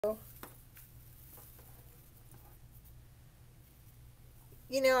You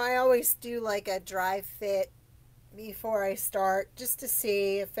know, I always do like a dry fit before I start, just to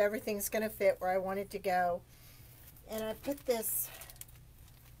see if everything's going to fit where I want it to go. And I put this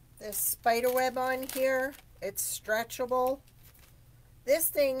spider web on here. It's stretchable. This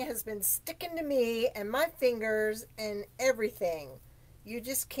thing has been sticking to me and my fingers and everything. You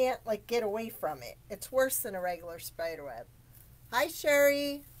just can't like get away from it. It's worse than a regular spider web. Hi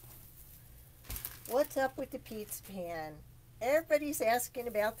Sherry. What's up with the pizza pan? Everybody's asking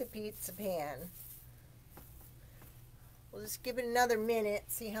about the pizza pan. We'll just give it another minute,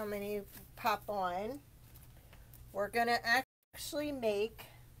 see how many pop on. We're going to actually make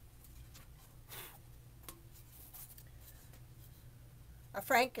a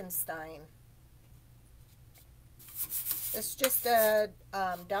Frankenstein. It's just a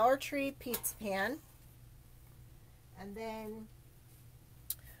Dollar Tree pizza pan. And then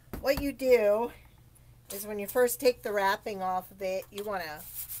what you do is when you first take the wrapping off of it, you want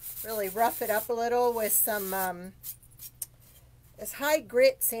to really rough it up a little with some as high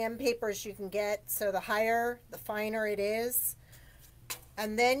grit sandpaper as you can get. So the higher, the finer it is.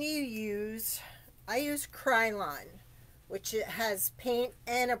 And then I use Krylon, which it has paint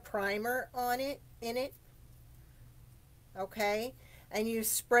and a primer on it, in it. Okay, and you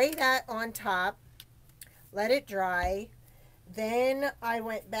spray that on top, let it dry. Then I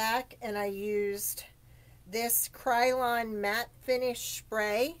went back and I used this Krylon Matte Finish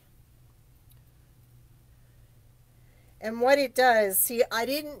spray. And what it does, see, I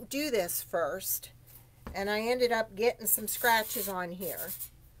didn't do this first, and I ended up getting some scratches on here.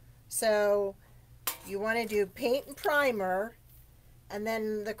 So you want to do paint and primer, and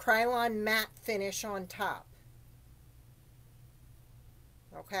then the Krylon Matte Finish on top.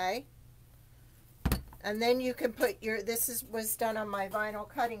 Okay? And then you can put your, was done on my vinyl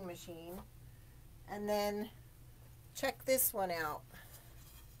cutting machine. And then check this one out.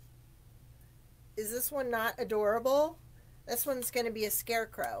 Is this one not adorable? This one's going to be a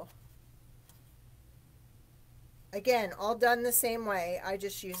scarecrow. Again, all done the same way. I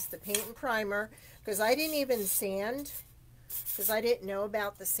just used the paint and primer because I didn't even sand, because I didn't know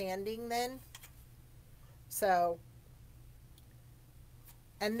about the sanding then. So,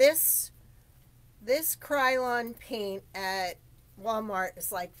 and this Krylon paint at Walmart is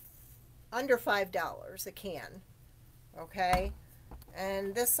like under $5 a can. Okay,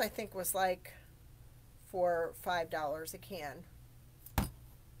 and this I think was like for $5 a can.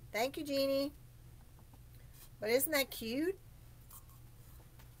 Thank you, Jeannie. But isn't that cute?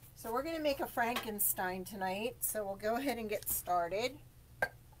 So we're going to make a Frankenstein tonight, so we'll go ahead and get started.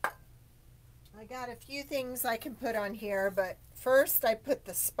 I got a few things I can put on here, but first I put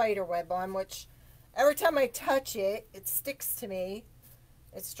the spider web on, which every time I touch it, it sticks to me.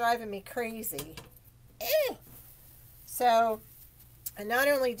 It's driving me crazy. So, and not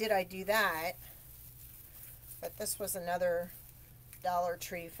only did I do that, but this was another Dollar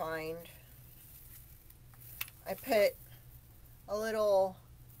Tree find. I put a little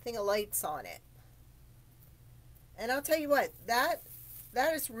thing of lights on it. And I'll tell you what, that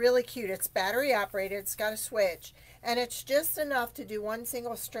is really cute. It's battery operated, it's got a switch, and it's just enough to do one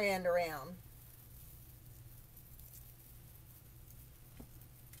single strand around.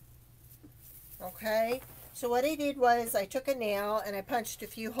 Okay, so what I did was I took a nail and I punched a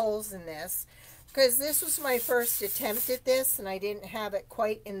few holes in this, because this was my first attempt at this and I didn't have it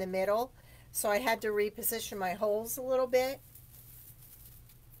quite in the middle, so I had to reposition my holes a little bit.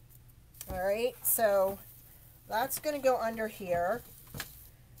 Alright, so that's going to go under here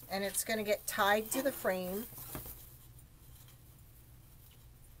and it's going to get tied to the frame.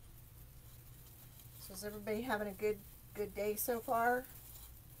 So is everybody having a good day so far?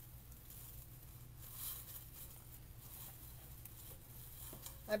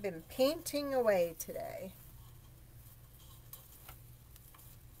 I've been painting away today.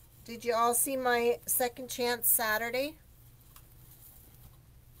 Did you all see my Second Chance Saturday?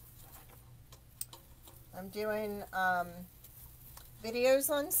 I'm doing videos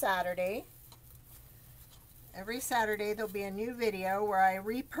on Saturday. Every Saturday there'll be a new video where I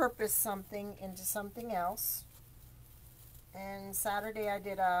repurpose something into something else. And Saturday I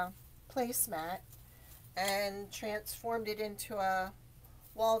did a placemat and transformed it into a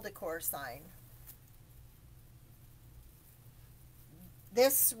wall decor sign.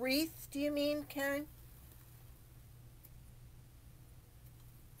 This wreath, do you mean, Karen?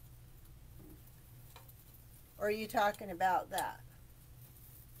 Or are you talking about that?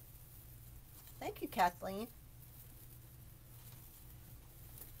 Thank you, Kathleen.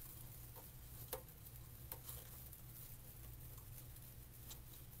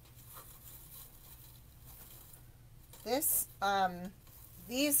 This,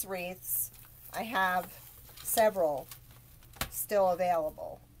 these wreaths, I have several still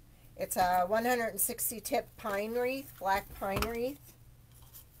available. It's a 160 tip pine wreath, black pine wreath.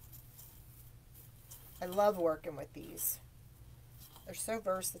 I love working with these. They're so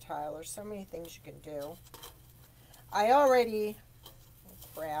versatile. There's so many things you can do. I already, oh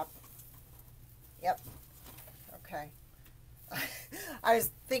crap. Yep. Okay. I was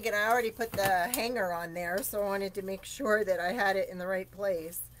thinking I already put the hanger on there, so I wanted to make sure that I had it in the right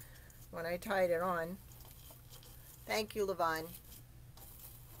place when I tied it on. Thank you, Levon.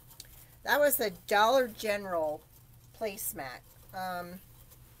 That was the Dollar General placemat.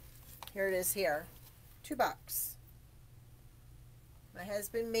 Here it is here. $2. My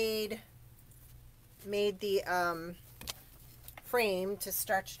husband made the frame to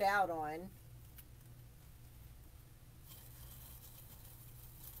stretch it out on.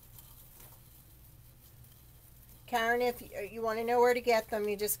 Karen, if you want to know where to get them,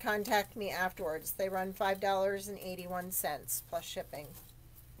 you just contact me afterwards. They run $5.81 plus shipping.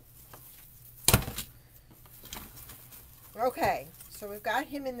 Okay, so we've got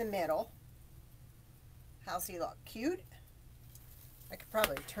him in the middle. How's he look? Cute? I could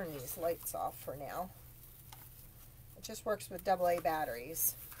probably turn these lights off for now. It just works with AA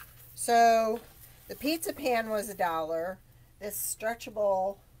batteries. So the pizza pan was $1. This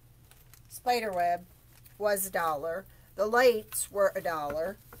stretchable spider web was $1. The lights were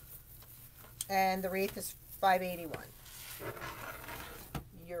 $1. And the wreath is $5.81.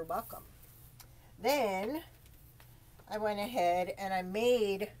 You're welcome. Then I went ahead and I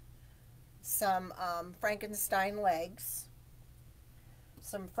made some Frankenstein legs,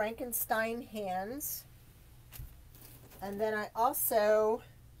 some Frankenstein hands, and then I also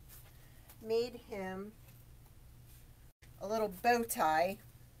made him a little bow tie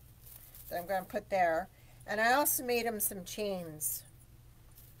that I'm going to put there, and I also made him some chains.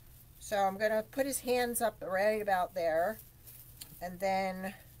 So I'm going to put his hands up right about there, and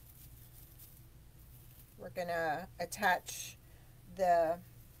then we're going to attach the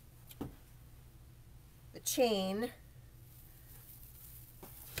chain.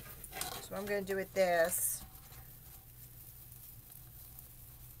 So what I'm going to do with this,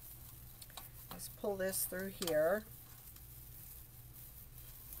 let's pull this through here.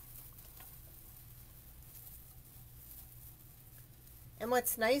 And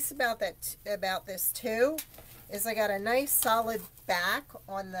what's nice about this too is I got a nice solid back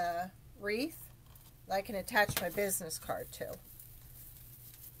on the wreath that I can attach my business card to.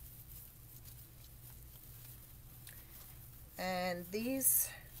 And these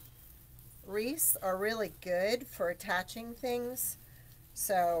wreaths are really good for attaching things,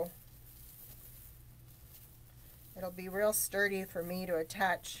 so it'll be real sturdy for me to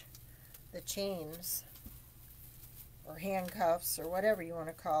attach the chains or handcuffs or whatever you want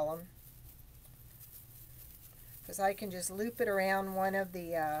to call them, because I can just loop it around one of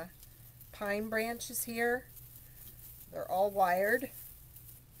the pine branches here. They're all wired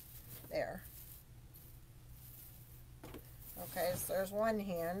there. Okay, so there's one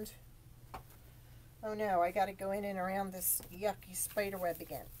hand. Oh no, I gotta go in and around this yucky spider web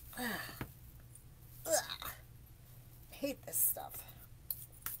again. Ugh. Ugh. I hate this stuff.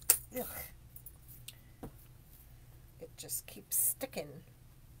 Ugh. It just keeps sticking.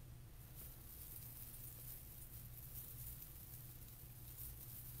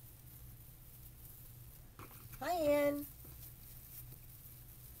 Hi, Ann.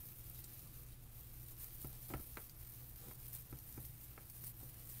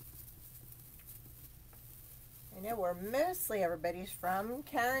 I know where mostly everybody's from.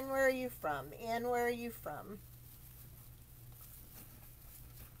 Karen, where are you from? Ann, where are you from?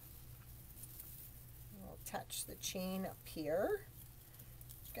 We'll attach the chain up here.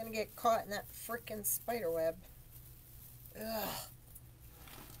 It's gonna get caught in that frickin' spider web. Ugh.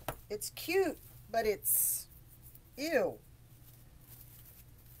 It's cute, but it's ew.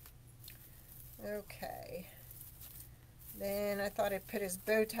 Okay. Then I thought I'd put his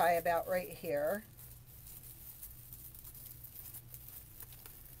bow tie about right here.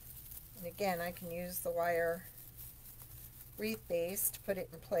 And again, I can use the wire wreath base to put it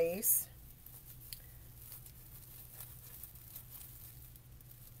in place.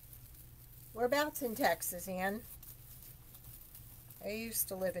 Whereabouts in Texas, Ann? I used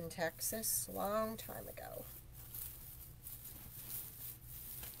to live in Texas a long time ago.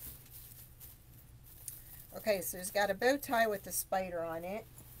 Okay, so he's got a bow tie with the spider on it.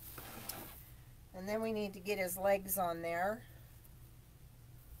 And then we need to get his legs on there.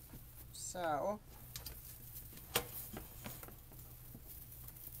 So,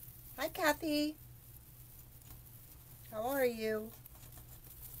 hi Kathy. How are you?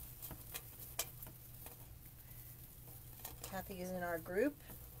 Kathy is in our group.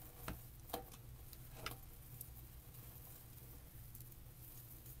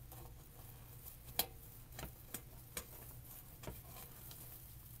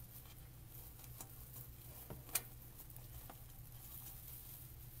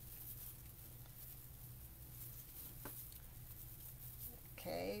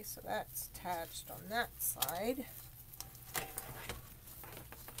 Okay, so that's attached on that side.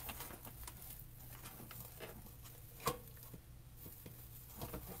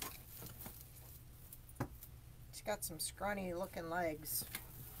 She's got some scrawny looking legs.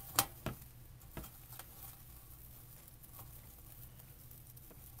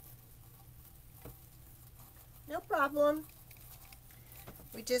 No problem.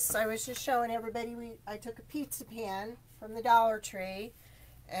 I was just showing everybody, I took a pizza pan from the Dollar Tree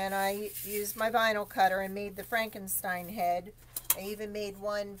and I used my vinyl cutter and made the Frankenstein head. I even made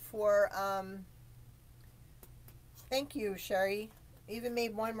one for, thank you, Sherry. I even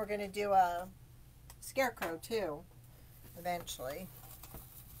made one, we're going to do a Scarecrow too, eventually.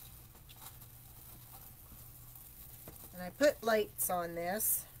 And I put lights on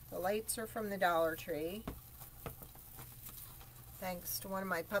this. The lights are from the Dollar Tree. Thanks to one of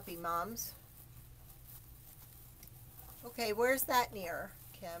my puppy moms. Okay, where's that near,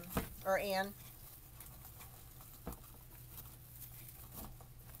 Kim? Or Ann?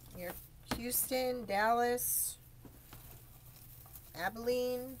 Near Houston, Dallas,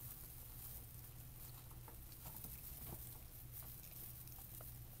 Abilene.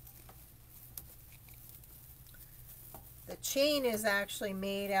 The chain is actually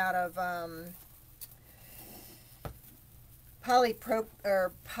made out of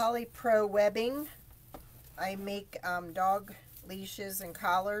polypro webbing. I make dog leashes and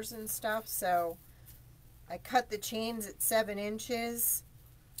collars and stuff, so I cut the chains at 7 inches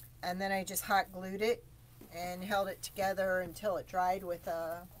and then I just hot glued it and held it together until it dried with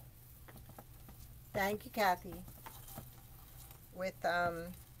a, thank you Kathy, with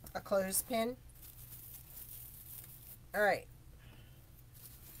a clothespin. Alright,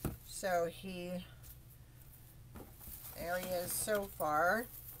 so there he is so far.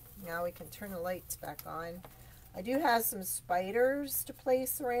 Now we can turn the lights back on. I do have some spiders to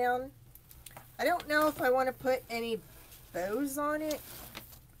place around. I don't know if I want to put any bows on it.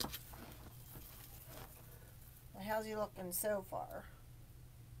 How's he looking so far?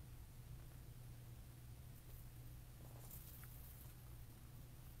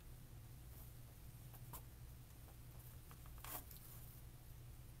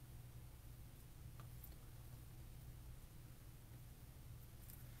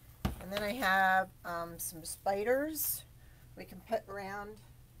 And then I have some spiders we can put around.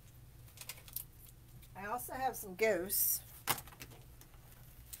 I also have some ghosts.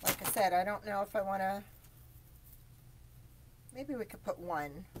 Like I said, I don't know if I want to, maybe we could put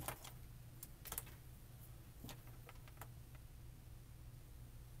one.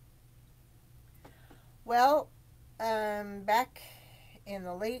 Well, back in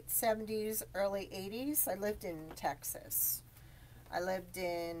the late 70s, early 80s, I lived in Texas. I lived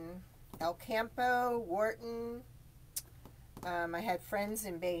in El Campo, Wharton. I had friends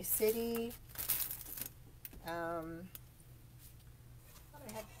in Bay City. Oh,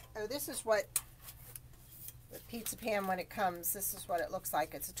 this is what the pizza pan, when it comes, this is what it looks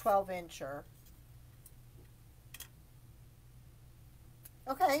like. It's a 12-incher.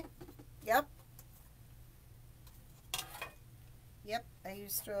 Okay. Yep. Yep, I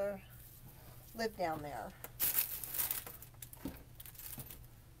used to live down there.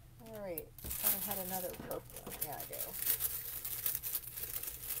 Alright, I had another purple one. Yeah, I do.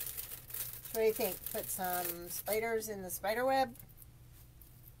 So what do you think? Put some spiders in the spider web?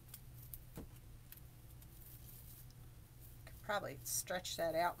 Could probably stretch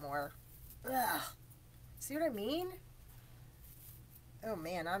that out more. Ugh. See what I mean? Oh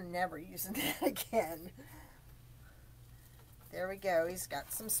man, I'm never using that again. There we go. He's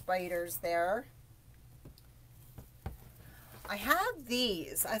got some spiders there. I have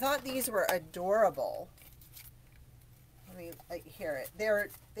these. I thought these were adorable. Let me hear it. They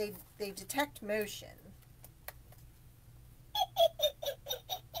detect motion.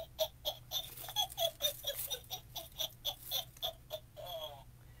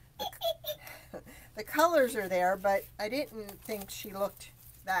 The colors are there, but I didn't think she looked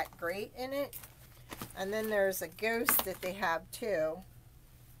that great in it. And then there's a ghost that they have too.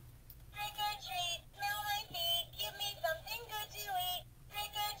 Trick or treat, smell my feet, give me something good to eat.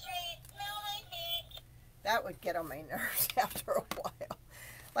 Trick or treat, smell my feet. That would get on my nerves after a while.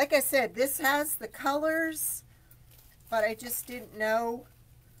 Like I said, this has the colors but I just didn't know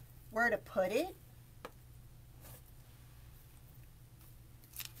where to put it.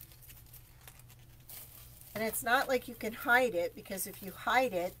 And it's not like you can hide it, because if you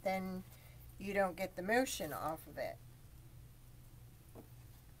hide it, then you don't get the motion off of it.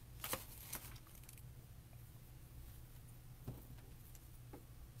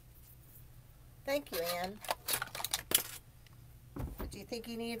 Thank you, Anne. Do you think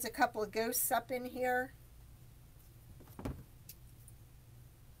he needs a couple of ghosts up in here?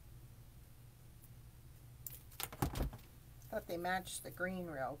 Thought they matched the green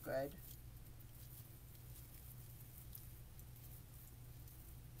real good.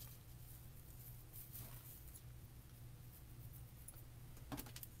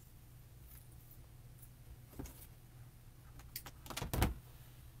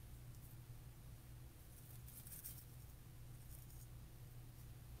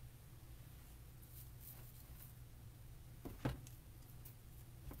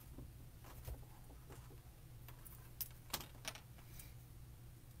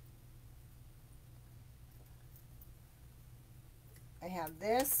 I have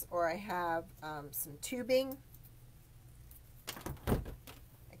this, or I have some tubing.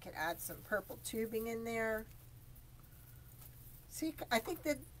 I could add some purple tubing in there. See, I think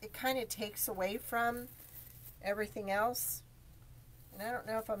that it kind of takes away from everything else. And I don't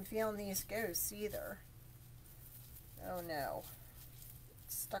know if I'm feeling these ghosts either. Oh no.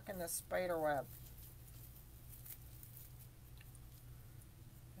 It's stuck in the spider web.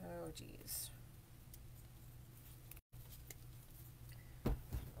 Oh geez.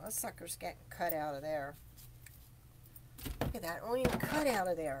 Well, that sucker's getting cut out of there. Look at that. It won't even cut out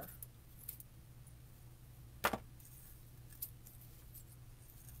of there.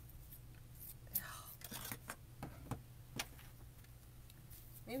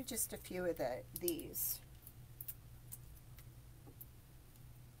 Maybe just a few of these.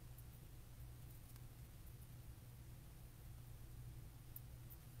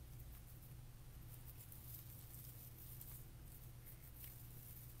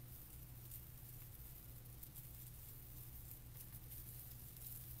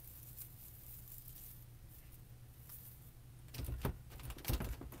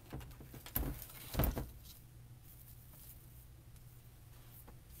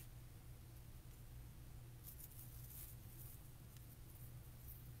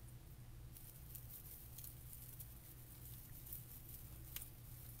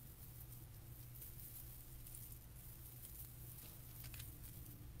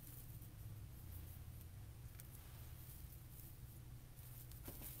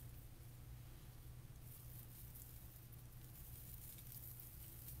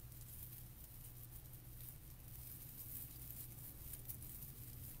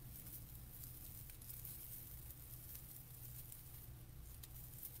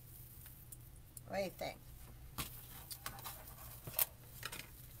 What do you think?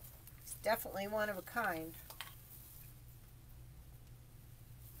 It's definitely one of a kind.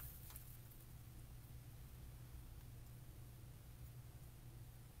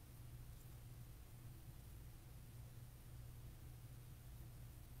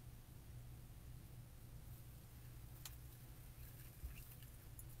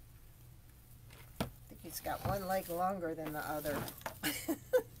 I think he's got one leg longer than the other.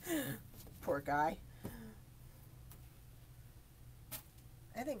 Poor guy.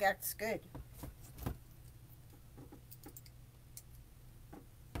 I think that's good.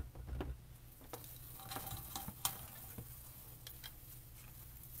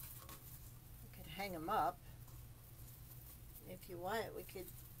 We could hang him up. If you want, we could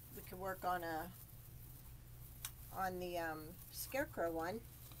work on the Scarecrow one.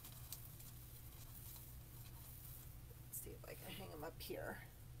 Let's see if I can hang him up here.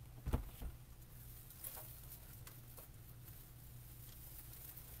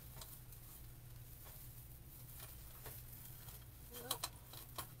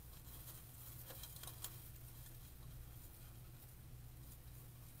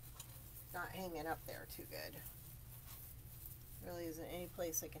 Not hanging up there too good. Really isn't any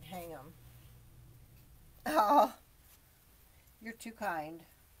place I can hang them. Oh, you're too kind.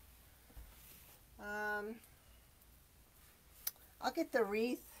 I'll get the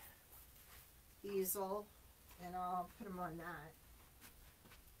wreath easel and I'll put them on that.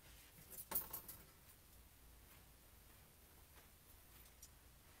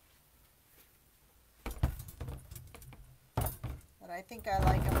 But I think I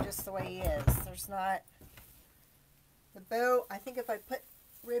like him just the way he is. There's not the bow. I think if I put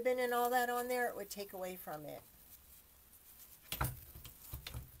ribbon and all that on there, it would take away from it.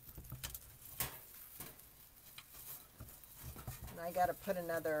 I got to put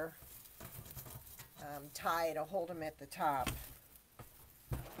another tie to hold them at the top.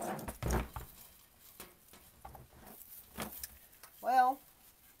 Well,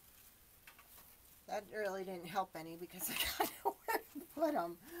 that really didn't help any because I got nowhere to put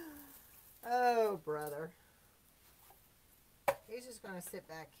them. Oh, brother. He's just going to sit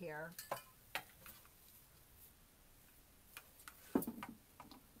back here.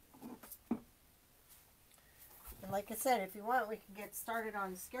 And like I said, if you want, we can get started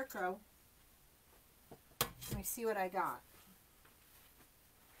on Scarecrow. Let me see what I got.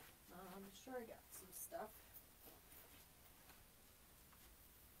 I'm sure I got some stuff.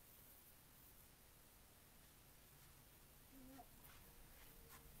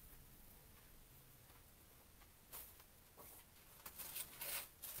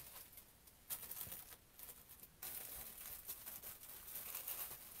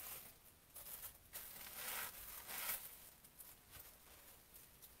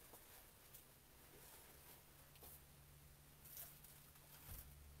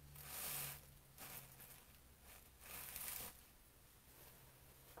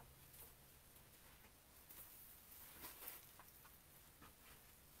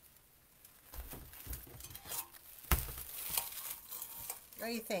 What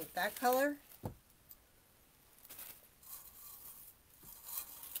do you think? That color?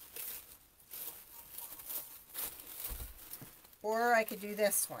 Or I could do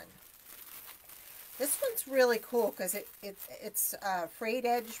this one. This one's really cool because it's frayed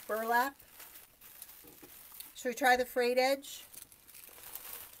edge burlap. Should we try the frayed edge?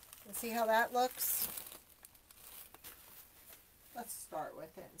 And see how that looks? Let's start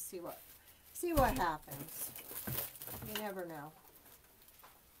with it and see what happens. You never know.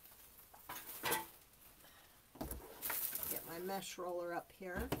 Get my mesh roller up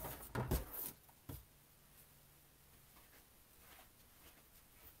here.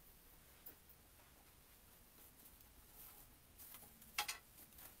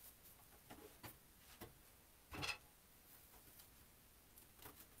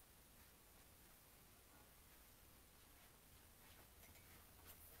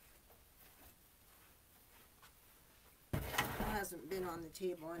 Hasn't been on the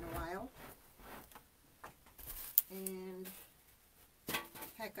table in a while. And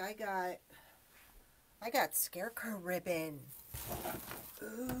heck, I got Scarecrow ribbon.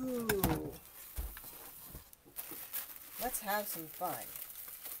 Ooh. Let's have some fun.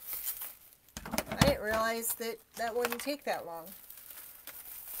 I didn't realize that wouldn't take that long.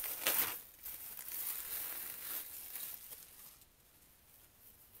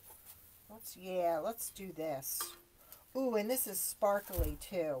 Let's do this. Ooh, and this is sparkly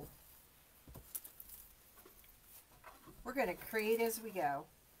too. We're going to create as we go.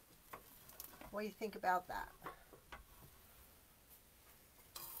 What do you think about that?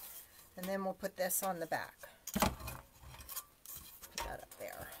 And then we'll put this on the back. Put that up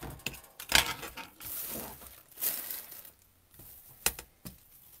there.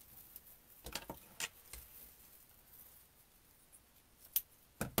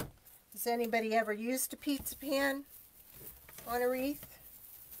 Has anybody ever used a pizza pan on a wreath?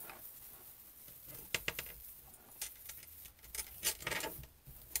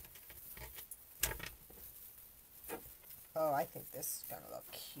 Oh, I think this is going to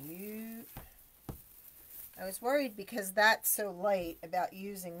look cute. I was worried because that's so light about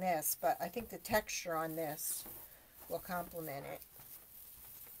using this, but I think the texture on this will complement it.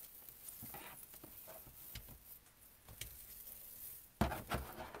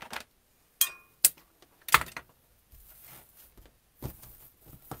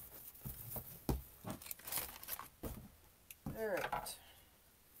 All right.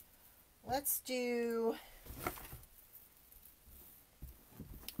 Let's do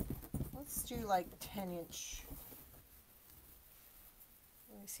like 10-inch.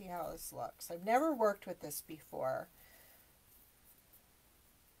 Let me see how this looks. I've never worked with this before.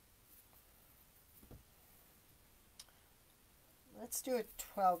 Let's do a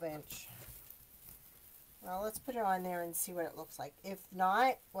 12-inch. Well, let's put it on there and see what it looks like. If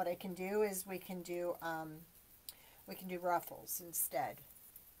not, what I can do is we can do ruffles instead.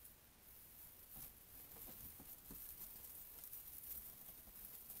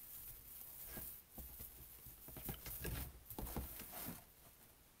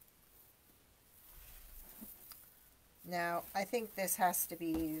 Now, I think this has to be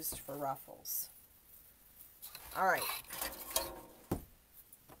used for ruffles. All right.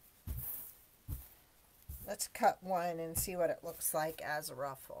 Let's cut one and see what it looks like as a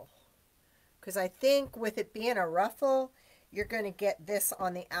ruffle. Because I think with it being a ruffle, you're going to get this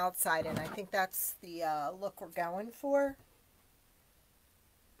on the outside, and I think that's the look we're going for.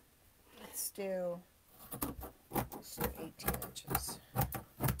 let's do 18 inches.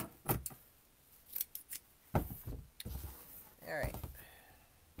 All right.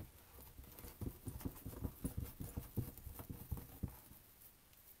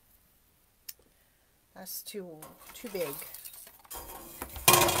 That's too big.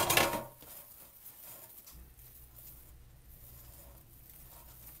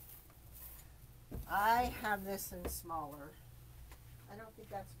 I have this in smaller. I don't think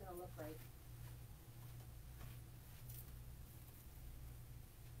that's going to look right.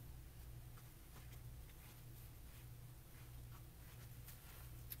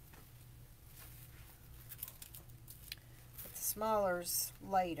 But the smaller's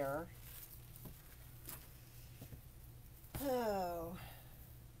lighter. Oh,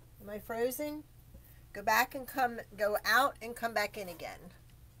 am I frozen? Go back and go out and come back in again.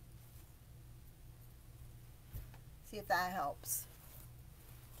 See if that helps.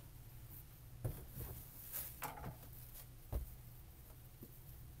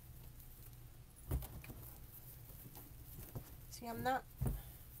 See, I'm not.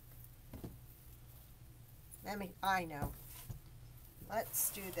 I know.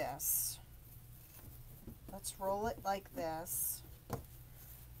 Let's do this. Let's roll it like this.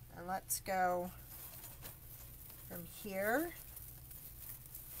 And let's go from here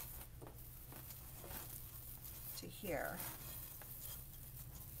to here.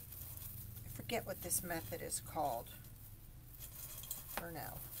 I forget what this method is called. Or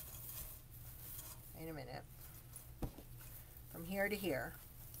no. Wait a minute. From here to here.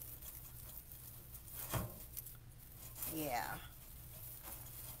 Yeah.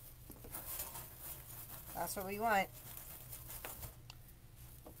 That's what we want.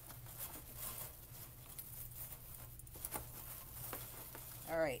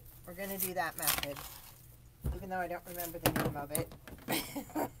 All right, we're going to do that method, even though I don't remember the name of it.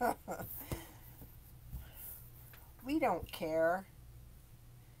 We don't care.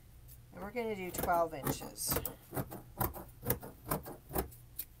 And we're going to do 12 inches.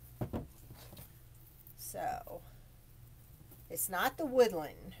 So, it's not the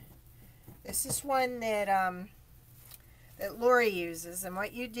woodland. This is one that that Lori uses, and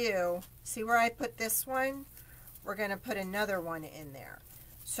what you do, see where I put this one? We're going to put another one in there.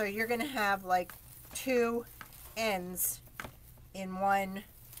 So you're going to have like 2 ends in one.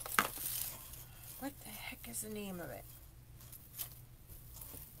 What the heck is the name of it?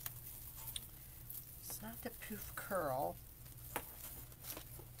 It's not the poof curl.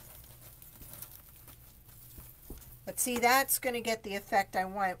 But see, that's going to get the effect I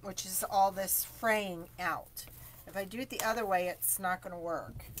want, which is all this fraying out. If I do it the other way, it's not going to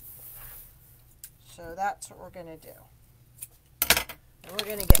work. So that's what we're going to do. And we're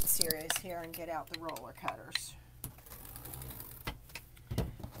going to get serious here and get out the roller cutters.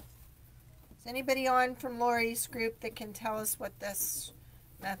 Is anybody on from Lori's group that can tell us what this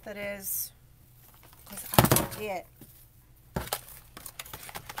method is? Because I forget.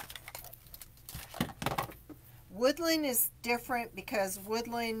 Woodland is different because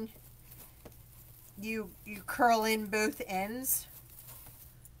woodland, you curl in both ends.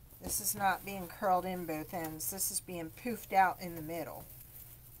 This is not being curled in both ends. This is being poofed out in the middle.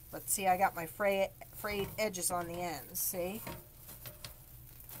 But see, I got my frayed edges on the ends, see?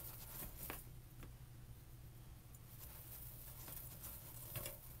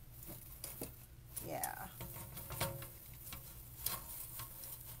 Yeah.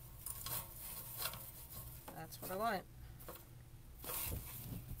 That's what I want.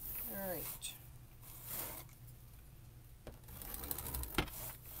 All right.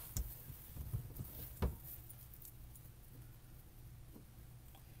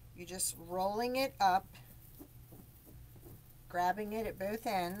 You're just rolling it up, grabbing it at both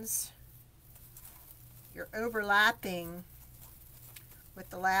ends. You're overlapping with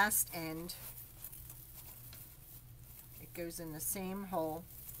the last end. It goes in the same hole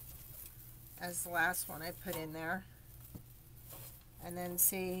as the last one I put in there. And then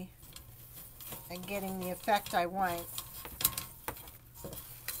see, I'm getting the effect I want.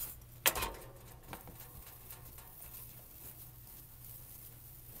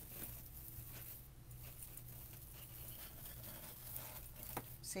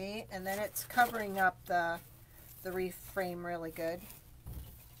 See, and then it's covering up the wreath frame really good.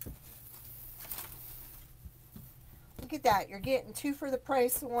 Look at that, you're getting 2 for the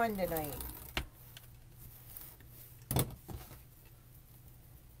price of 1 tonight.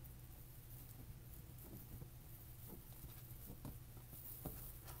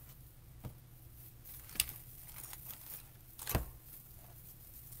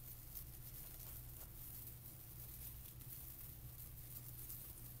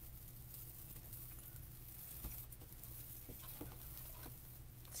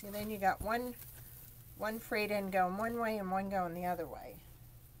 See, then you got one frayed end going one way and one going the other way.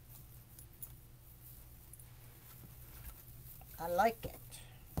 I like it.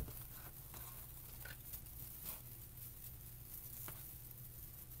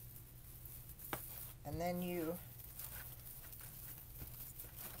 And then you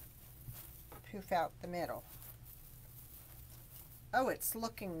poof out the middle. Oh, it's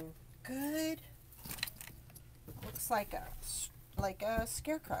looking good. Looks like a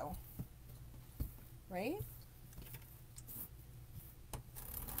scarecrow, right?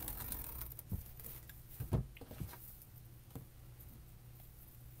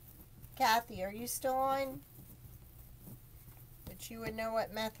 Kathy, are you still on? That you would know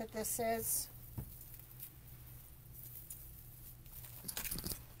what method this is?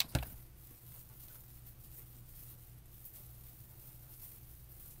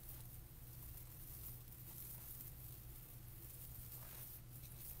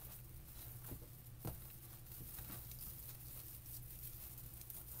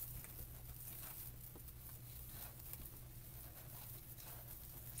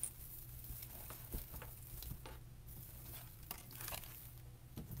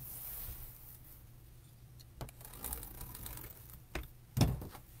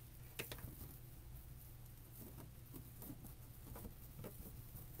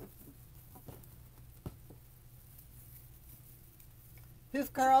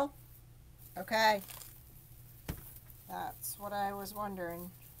 Poof girl? Okay. That's what I was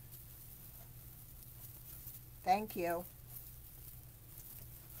wondering. Thank you.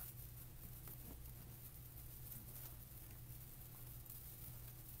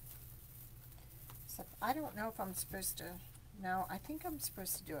 Except I don't know if I'm supposed to. No, I think I'm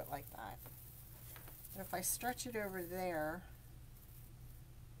supposed to do it like that. But if I stretch it over there.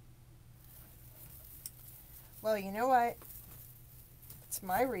 Well, you know what? It's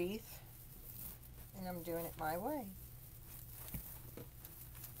my wreath, and I'm doing it my way.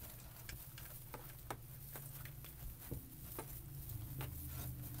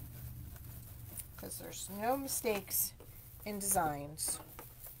 Because there's no mistakes in designs,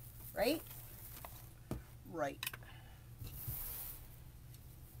 right? Right.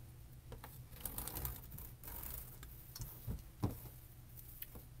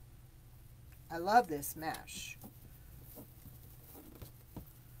 I love this mesh.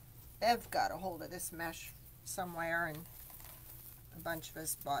 Bev got a hold of this mesh somewhere, and a bunch of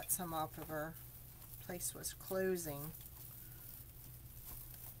us bought some off of her. Place was closing.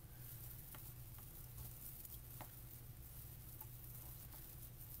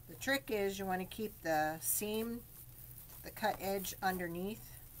 The trick is you want to keep the seam, the cut edge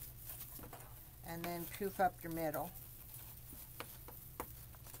underneath, and then poof up your middle.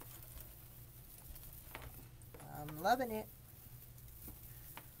 I'm loving it.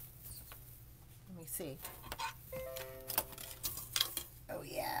 Let me see. Oh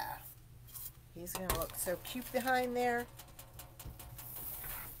yeah. He's going to look so cute behind there.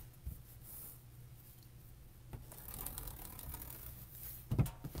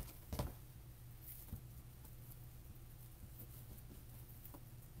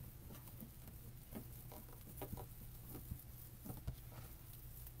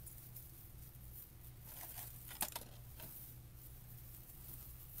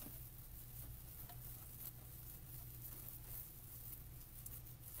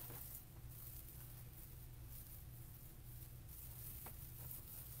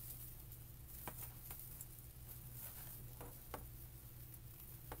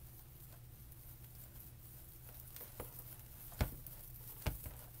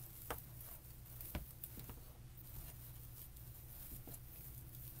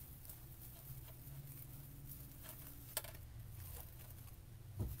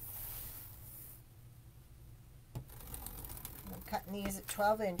 Cutting these at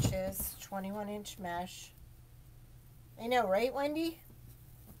 12 inches, 21-inch mesh. I know, right, Wendy?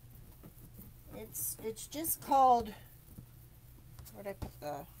 It's just called, where'd I put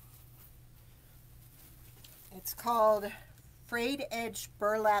the, it's called frayed edge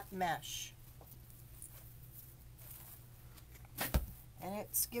burlap mesh. And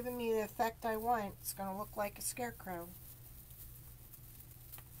it's giving me the effect I want. It's going to look like a scarecrow.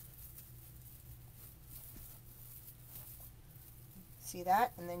 See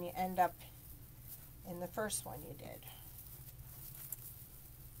that? And then you end up in the first one you did.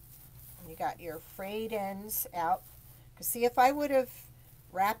 And you got your frayed ends out. Because see, if I would have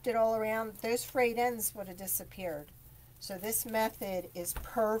wrapped it all around, those frayed ends would have disappeared. So this method is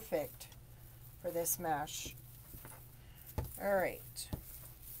perfect for this mesh. All right.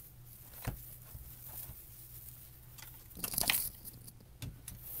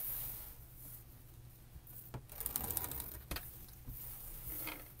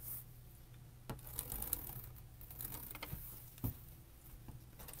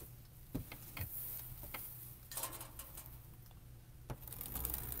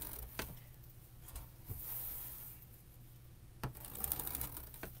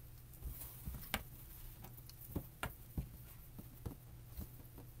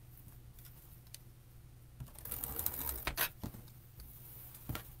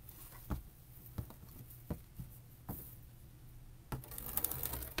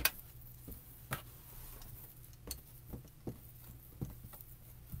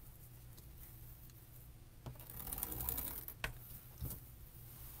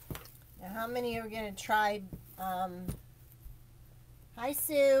 how many are going to try? Hi,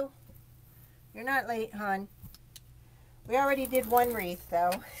 Sue. You're not late, hon. We already did one wreath,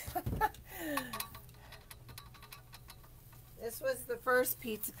 though. This was the first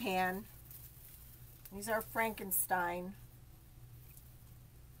pizza pan. These are Frankenstein.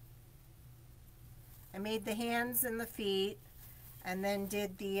 I made the hands and the feet, and then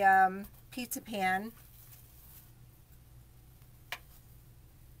did the pizza pan.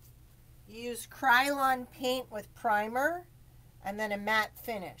 You use Krylon paint with primer and then a matte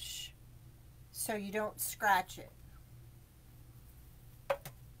finish so you don't scratch it.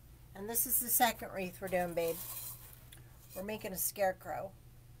 And this is the second wreath we're doing, babe. We're making a scarecrow.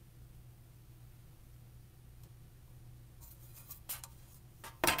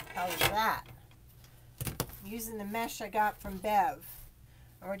 How's that? I'm using the mesh I got from Bev.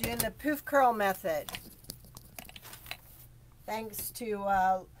 And we're doing the poof curl method. Thanks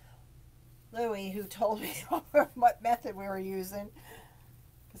to Louie, who told me what method we were using,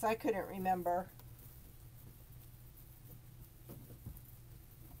 because I couldn't remember.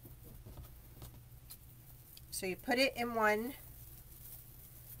 So you put it in one.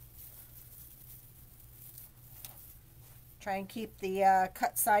 Try and keep the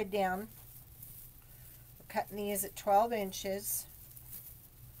cut side down. We're cutting these at 12 inches.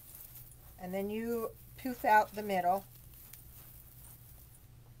 And then you poof out the middle.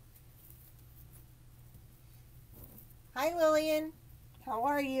 Hi, Lillian. How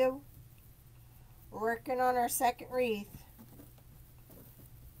are you? We're working on our second wreath.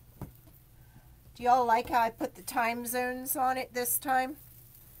 Do y'all like how I put the time zones on it this time?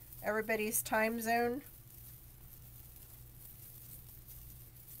 Everybody's time zone.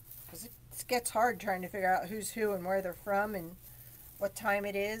 Because it gets hard trying to figure out who's who and where they're from and what time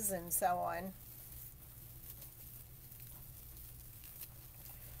it is and so on.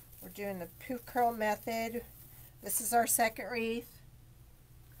 We're doing the poof curl method. This is our second wreath.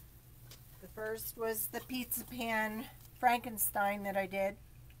 The first was the pizza pan Frankenstein that I did.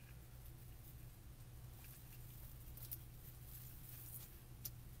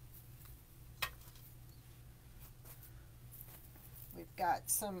 We've got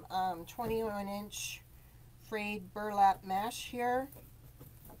some 21-inch frayed burlap mesh here.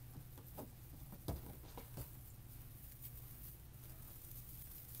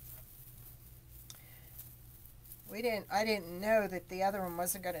 I didn't know that the other one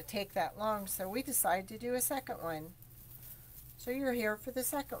wasn't going to take that long, so we decided to do a second one. So you're here for the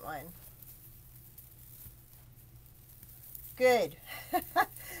second one. Good.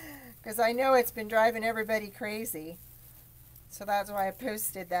 Because I know it's been driving everybody crazy. So that's why I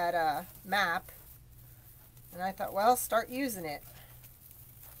posted that map. And I thought, well, start using it.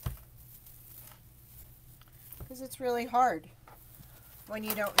 Because it's really hard when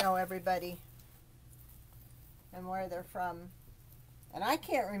you don't know everybody and where they're from. And I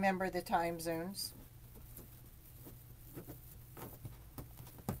can't remember the time zones.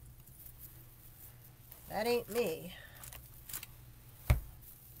 That ain't me.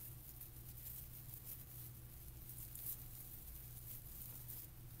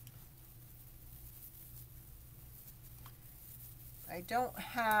 I don't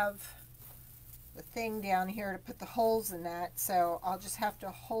have the thing down here to put the holes in that, so I'll just have to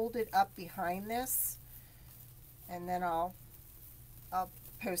hold it up behind this, and then I'll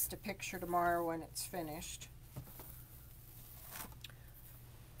post a picture tomorrow when it's finished.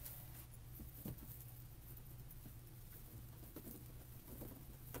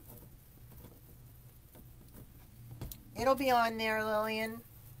 It'll be on there, Lillian.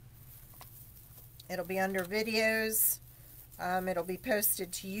 It'll be under videos. It'll be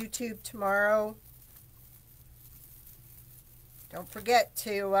posted to YouTube tomorrow. Don't forget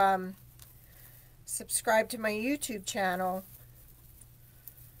to subscribe to my YouTube channel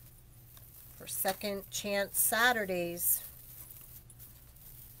for Second Chance Saturdays.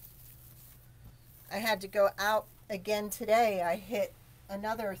 I had to go out again today. I hit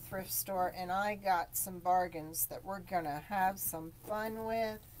another thrift store and I got some bargains that we're gonna have some fun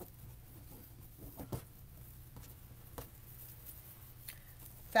with.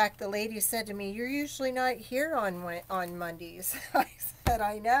 In fact, the lady said to me, "You're usually not here on Mondays." I said,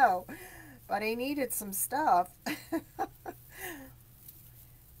 "I know, but I needed some stuff."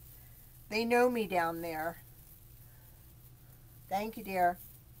 They know me down there. Thank you, dear.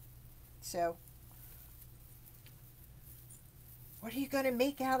 So, what are you going to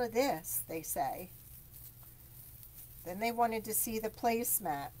make out of this, they say. Then they wanted to see the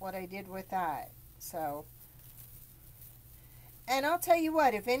placemat, what I did with that. So, and I'll tell you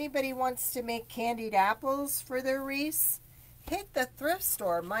what, if anybody wants to make candied apples for their wreaths, hit the thrift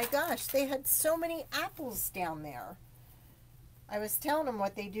store. My gosh, they had so many apples down there. I was telling them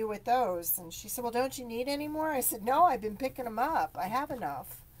what they do with those, and she said, well, don't you need any more? I said, no, I've been picking them up. I have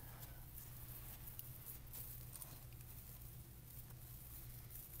enough.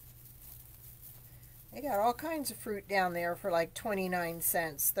 They got all kinds of fruit down there for like 29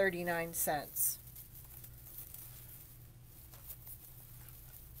 cents, 39 cents.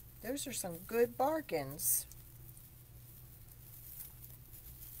 Those are some good bargains.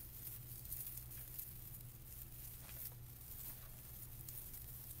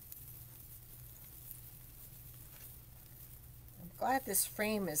 Glad this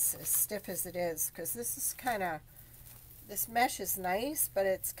frame is as stiff as it is, because this is this mesh is nice, but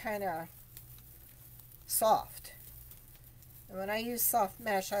it's kind of soft. And when I use soft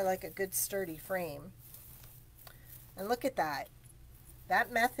mesh, I like a good sturdy frame. And look at that.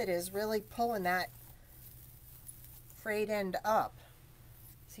 That method is really pulling that frayed end up.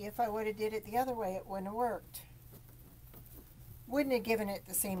 See, if I would have did it the other way, it wouldn't have worked. Wouldn't have given it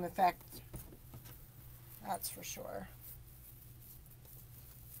the same effect. That's for sure.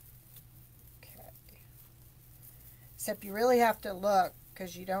 Except you really have to look,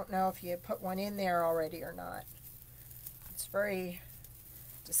 because you don't know if you put one in there already or not. It's very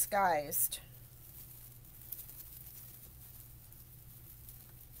disguised.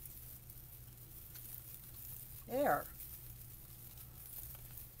 There.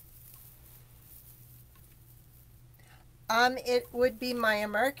 It would be my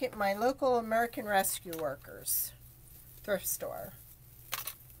local American Rescue Workers thrift store.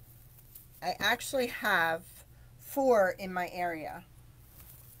 I actually have 4 in my area.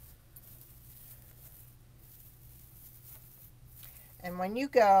 And when you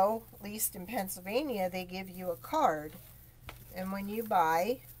go, at least in Pennsylvania, they give you a card. And when you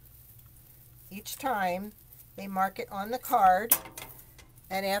buy, each time, they mark it on the card.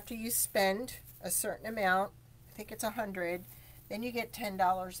 And after you spend a certain amount, I think it's $100, then you get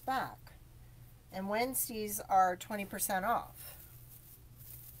 $10 back. And Wednesdays are 20% off.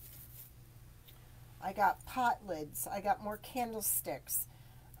 I got pot lids. I got more candlesticks.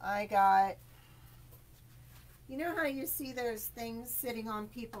 I got, you know how you see those things sitting on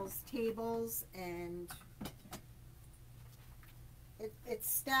people's tables and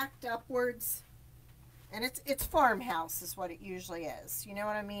it's stacked upwards? And it's farmhouse is what it usually is. You know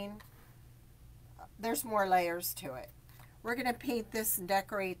what I mean? There's more layers to it. We're going to paint this and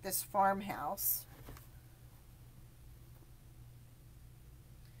decorate this farmhouse.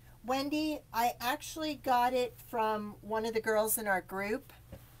 Wendy, I actually got it from one of the girls in our group.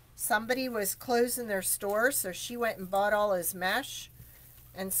 Somebody was closing their store, so she went and bought all his mesh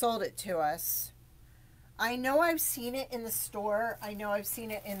and sold it to us. I know I've seen it in the store. I know I've seen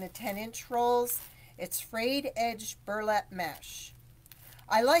it in the 10-inch rolls. It's frayed edge burlap mesh.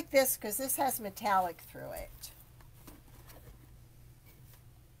 I like this because this has metallic through it.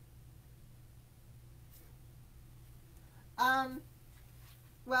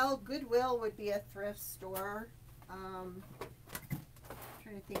 Well, Goodwill would be a thrift store. Trying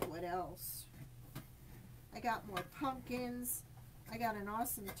to think what else. I got more pumpkins. I got an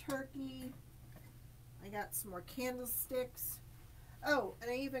awesome turkey. I got some more candlesticks. Oh,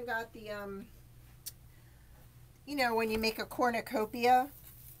 and I even got the, you know, when you make a cornucopia,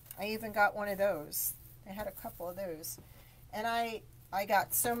 I even got one of those. I had a couple of those. And I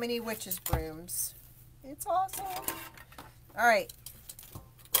got so many witches' brooms. It's awesome. All right.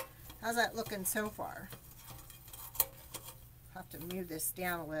 How's that looking so far? Have to move this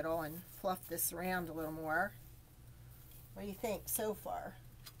down a little and fluff this around a little more. What do you think so far?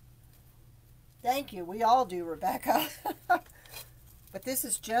 Thank you. We all do, Rebecca. But this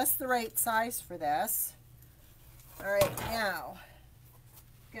is just the right size for this. All right, now,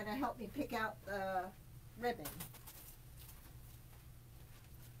 gonna help me pick out the ribbon.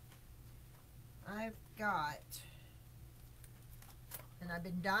 I've got, and I've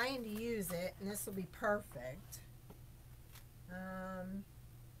been dying to use it, and this will be perfect.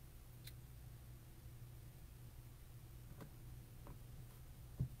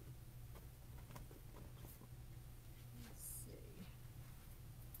 Let's see.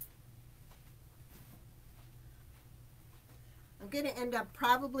 I'm going to end up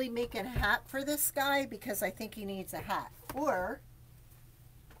probably making a hat for this guy because I think he needs a hat. Or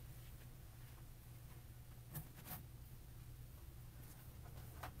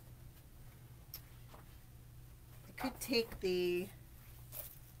I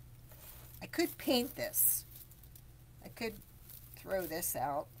could paint this. I could throw this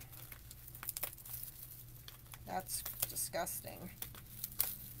out. That's disgusting.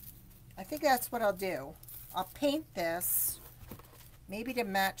 I think that's what I'll do. I'll paint this maybe to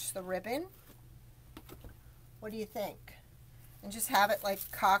match the ribbon. What do you think? And just have it like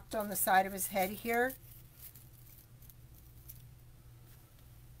cocked on the side of his head here.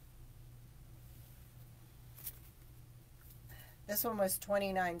 This one was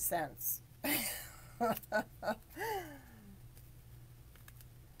 29 cents. I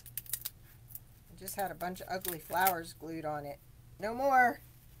just had a bunch of ugly flowers glued on it. No more.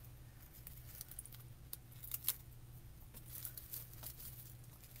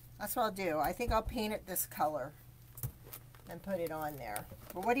 That's what I'll do. I think I'll paint it this color and put it on there.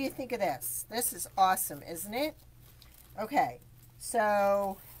 But what do you think of this? This is awesome, isn't it? Okay,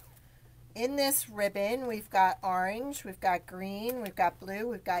 so in this ribbon, we've got orange, we've got green, we've got blue,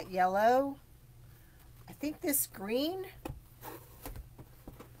 we've got yellow. I think this green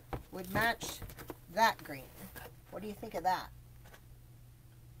would match that green. What do you think of that?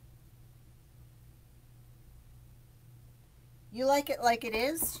 You like it like it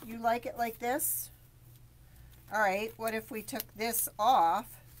is? You like it like this? All right, what if we took this off,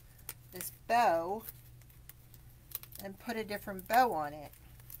 this bow, and put a different bow on it?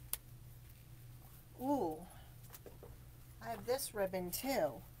 Ooh, I have this ribbon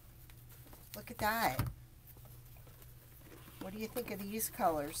too. Look at that. What do you think of these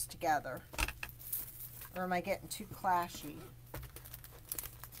colors together? Or am I getting too clashy?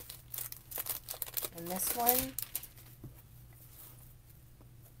 And this one?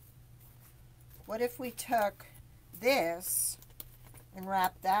 What if we took this and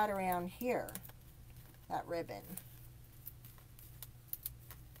wrapped that around here, that ribbon?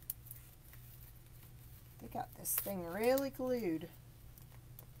 They got this thing really glued.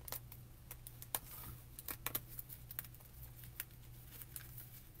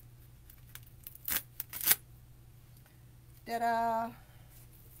 Ta-da!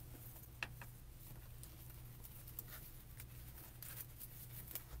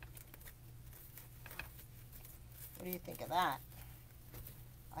 What do you think of that?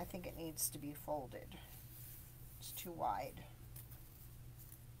 I think it needs to be folded. It's too wide.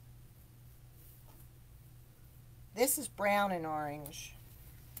 This is brown and orange.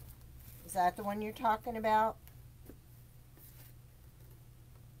 Is that the one you're talking about?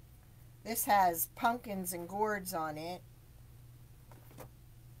 This has pumpkins and gourds on it.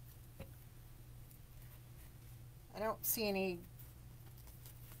 I don't see any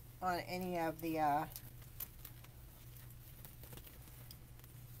on any of the I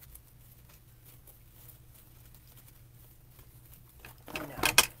know.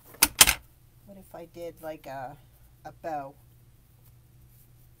 What if I did like a bow?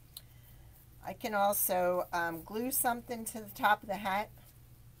 I can also glue something to the top of the hat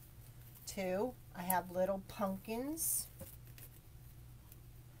too. I have little pumpkins.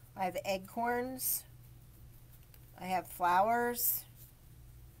 I have acorns. I have flowers.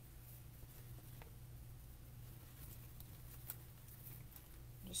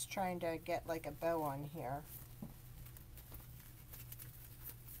 Just trying to get like a bow on here.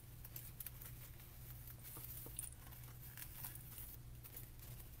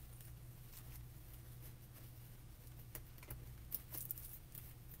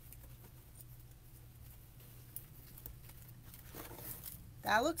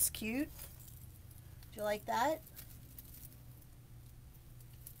 That looks cute. Do you like that?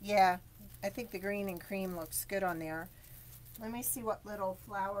 Yeah, I think the green and cream looks good on there. Let me see what little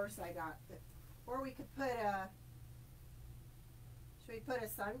flowers I got. Or we could put a, should we put a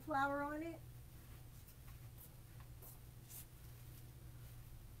sunflower on it?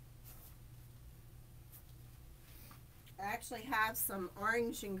 I actually have some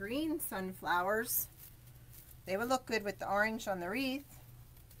orange and green sunflowers. They would look good with the orange on the wreath.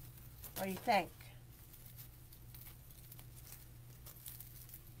 What do you think?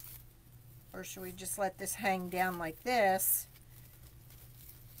 Or should we just let this hang down like this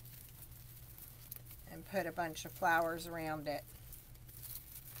and put a bunch of flowers around it?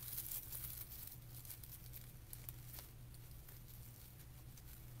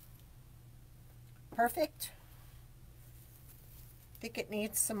 Perfect. Think it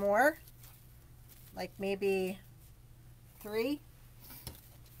needs some more, like maybe 3.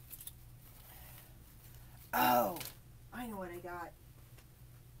 Oh, I know what I got.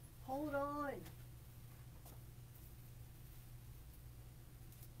 Hold on.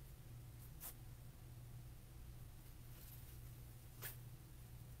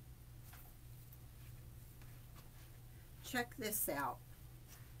 Check this out.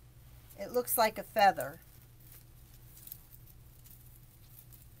 It looks like a feather.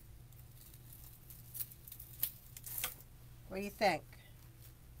 What do you think?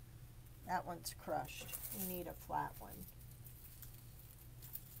 That one's crushed. You need a flat one.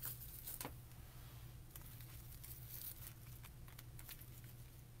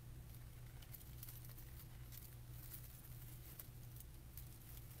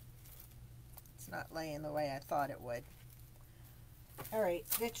 not laying the way I thought it would. Alright,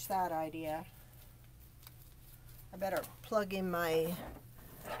 ditch that idea. I better plug in my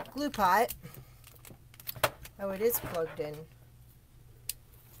glue pot. Oh, it is plugged in.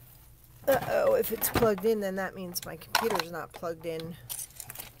 Uh-oh, if it's plugged in, then that means my computer's not plugged in.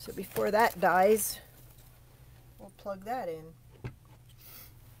 So before that dies, we'll plug that in.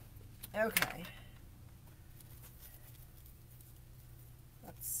 Okay.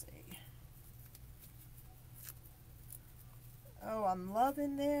 Let's see. Oh, I'm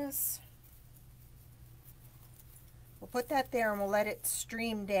loving this. We'll put that there and we'll let it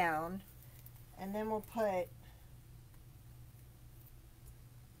stream down. And then we'll put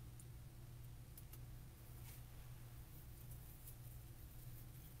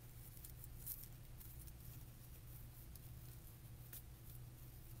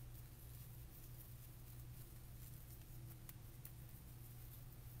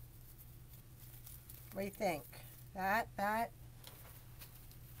what do you think? That?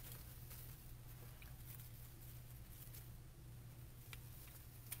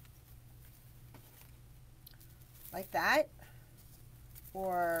 Like that?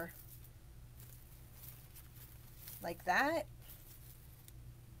 Or like that?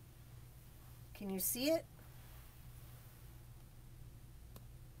 Can you see it?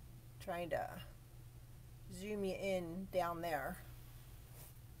 Trying to zoom you in down there.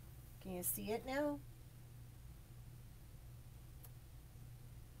 Can you see it now?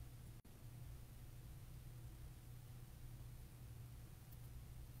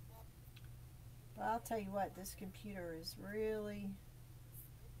 But I'll tell you what, this computer is really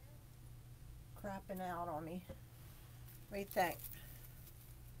crapping out on me. What do you think?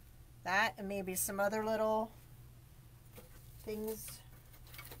 That and maybe some other little things.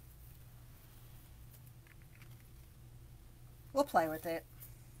 We'll play with it.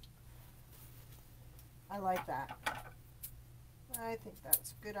 I like that. I think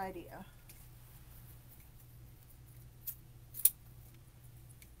that's a good idea.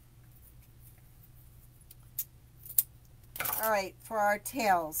 All right, for our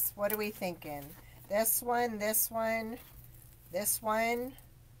tails, what are we thinking? This one, this one, this one,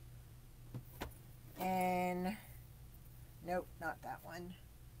 and nope, not that one.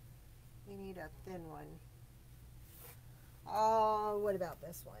 We need a thin one. Oh, what about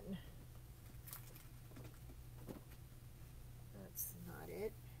this one? That's not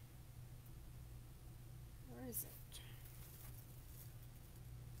it. Where is it?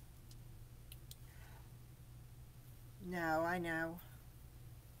 No, I know.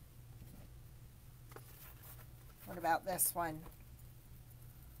 What about this one?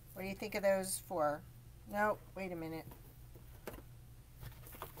 What do you think of those for? No, wait a minute.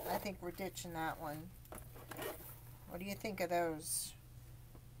 I think we're ditching that one. What do you think of those?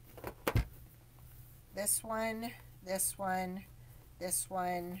 This one, this one, this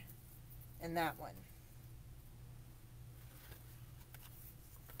one, and that one.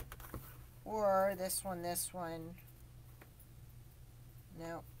 Or this one, this one.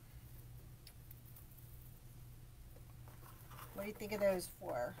 No. What do you think of those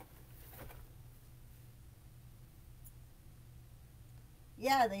for?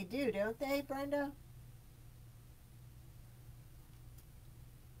 Yeah, they do, don't they, Brenda?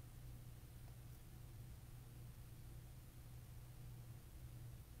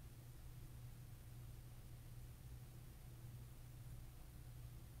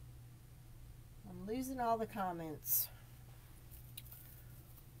 I'm losing all the comments.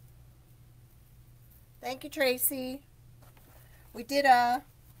 Thank you, Tracy. We did our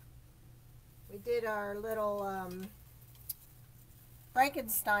little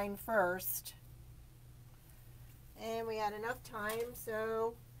Frankenstein first, and we had enough time,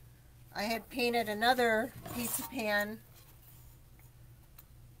 so I had painted another pizza pan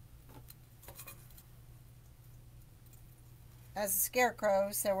as a scarecrow,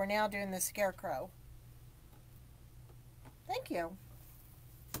 so we're now doing the scarecrow. Thank you.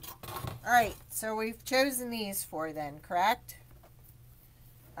 Alright, so we've chosen these four then, correct?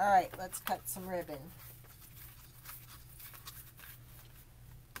 Alright, let's cut some ribbon.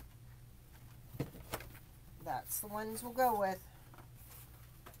 That's the ones we'll go with.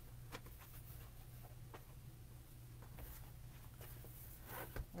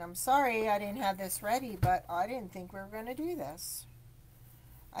 And I'm sorry I didn't have this ready, but I didn't think we were going to do this.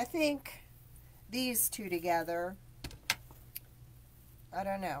 I think these two together, I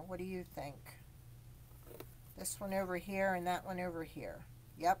don't know. What do you think? This one over here and that one over here.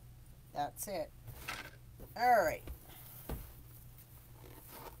 Yep, that's it. All right.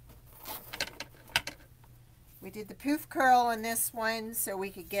 We did the poof curl on this one so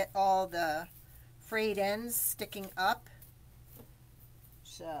we could get all the frayed ends sticking up.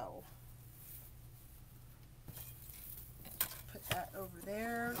 So put that over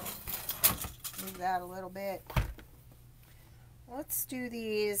there. Move that a little bit. Let's do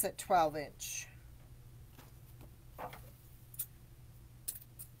these at 12 inch.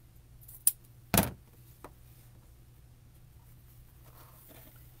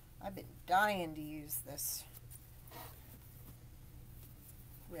 I've been dying to use this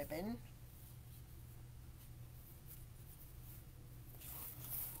ribbon.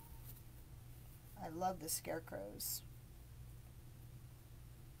 I love the scarecrows.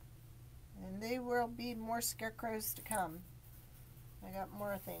 And there will be more scarecrows to come. I got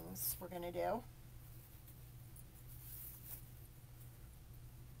more things we're going to do.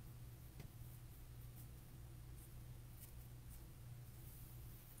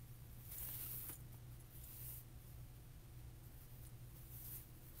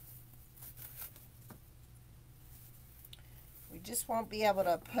 We just won't be able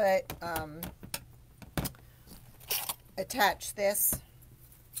to put, attach this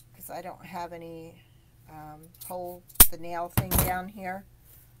because I don't have any hold the nail thing down here.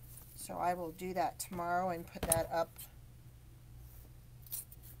 So I will do that tomorrow and put that up,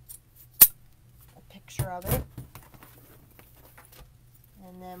 a picture of it.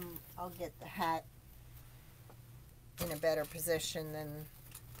 And then I'll get the hat in a better position than,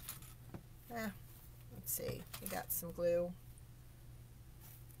 let's see, we got some glue.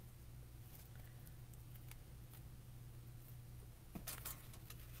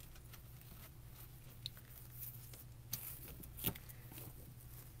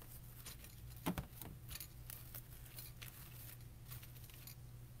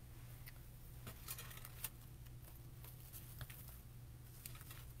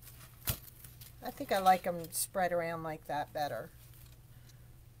 I think I like them spread around like that better.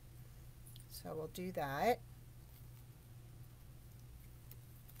 So we'll do that.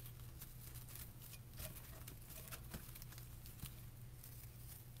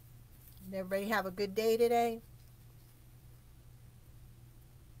 Did everybody have a good day today?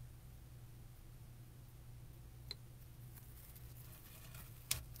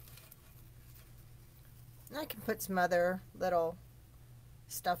 And I can put some other little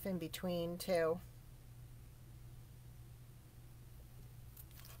stuff in between too.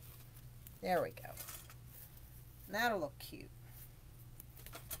 There we go. That'll look cute.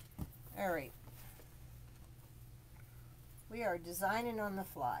 All right. We are designing on the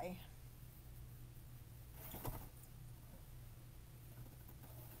fly.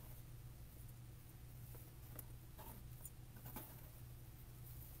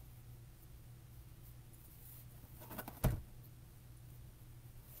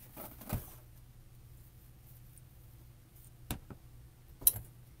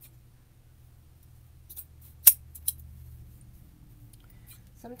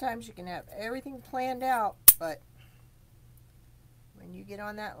 Sometimes you can have everything planned out, but when you get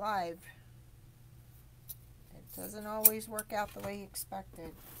on that live, it doesn't always work out the way you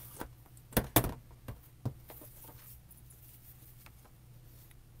expected.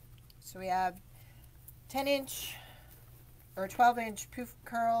 So we have 10-inch or 12-inch poof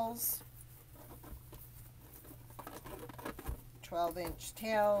curls, 12-inch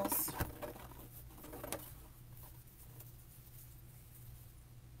tails,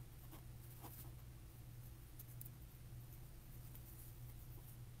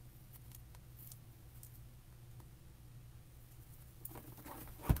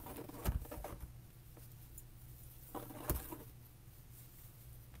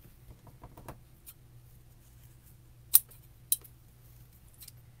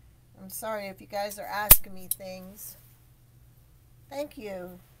 I'm sorry if you guys are asking me things. Thank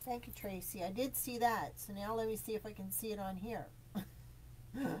you. Thank you, Tracy. I did see that. So now let me see if I can see it on here.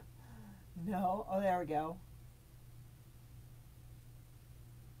 No? Oh, there we go.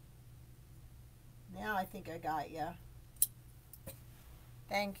 Now I think I got you.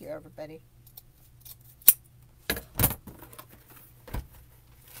 Thank you, everybody.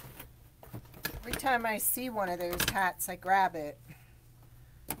 Every time I see one of those hats, I grab it.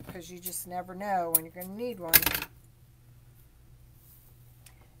 Because you just never know when you're going to need one.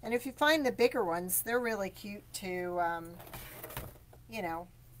 And if you find the bigger ones, they're really cute to, you know,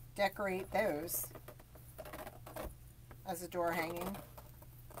 decorate those as a door hanging.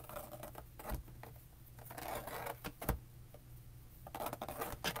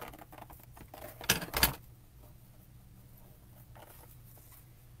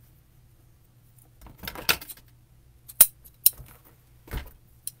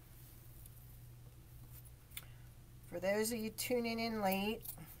 For those of you tuning in late,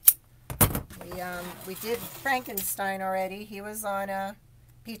 We did Frankenstein already. He was on a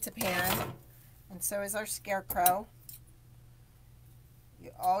pizza pan, and so is our Scarecrow.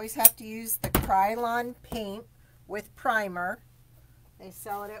 You always have to use the Krylon paint with primer. They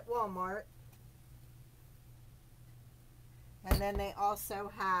sell it at Walmart. And then they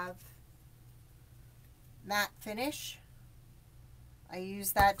also have matte finish. I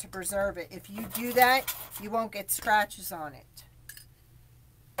use that to preserve it. If you do that, you won't get scratches on it.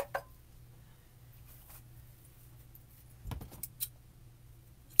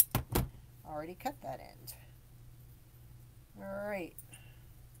 Already cut that end. Alright.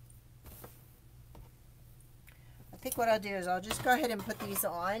 I think what I'll do is I'll just go ahead and put these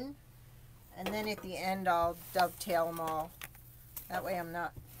on, and then at the end I'll dovetail them all. That way I'm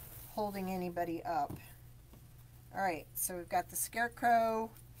not holding anybody up. Alright, so we've got the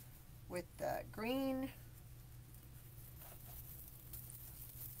Scarecrow with the green.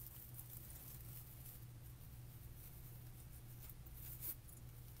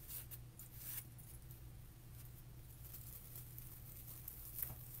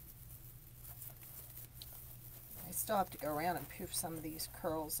 I still have to go around and poof some of these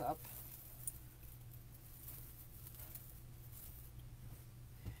curls up.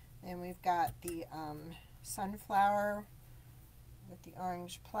 Then we've got the sunflower with the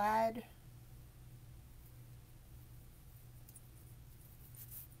orange plaid.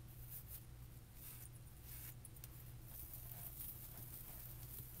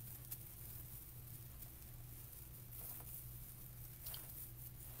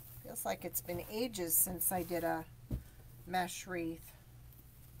 Feels like it's been ages since I did a mesh wreath.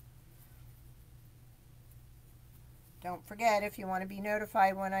 Don't forget, if you want to be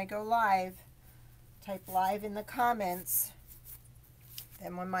notified when I go live, type live in the comments.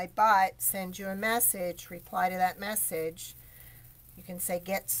 Then when my bot sends you a message, reply to that message. You can say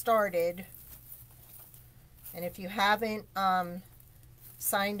get started. And if you haven't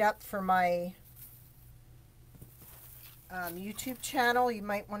signed up for my YouTube channel, you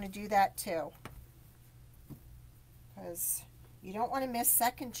might want to do that too. Because you don't want to miss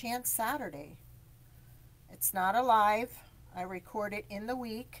Second Chance Saturday. It's not a live. I record it in the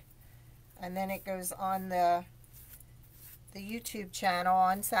week, and then it goes on the YouTube channel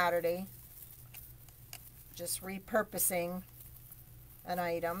on Saturday. Just repurposing an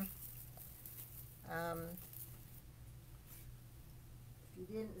item. If you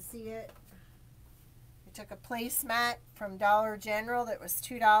didn't see it, I took a placemat from Dollar General that was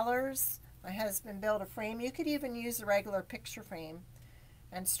 $2. My husband built a frame. You could even use a regular picture frame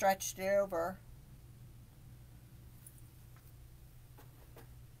and stretched it over.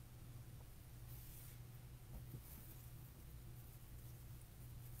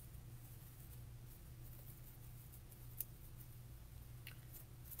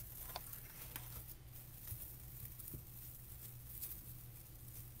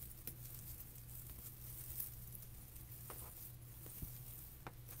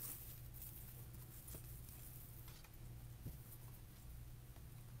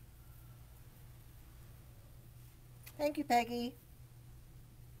 Thank you, Peggy.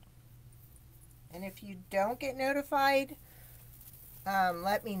 And if you don't get notified,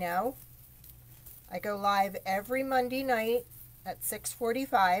 let me know. I go live every Monday night at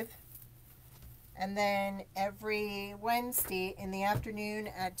 6:45, and then every Wednesday in the afternoon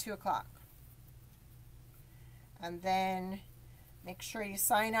at 2 o'clock. And then make sure you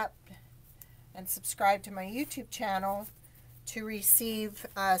sign up and subscribe to my YouTube channel to receive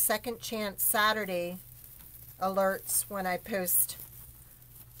Second Chance Saturday alerts when I post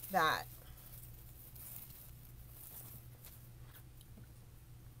that.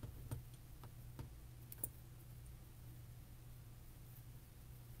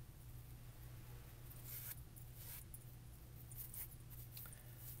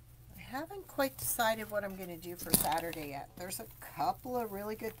 I haven't quite decided what I'm going to do for Saturday yet. There's a couple of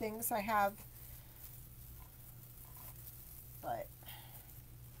really good things I have, but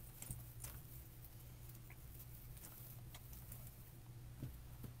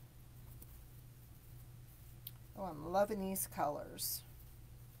oh, I'm loving these colors.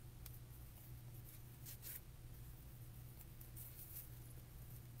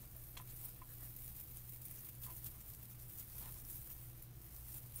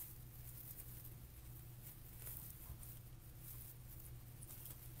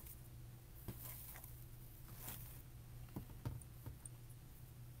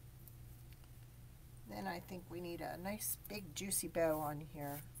 Then I think we need a nice big juicy bow on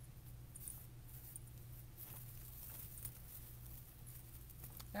here.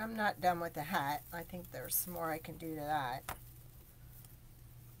 I'm not done with the hat. I think there's some more I can do to that.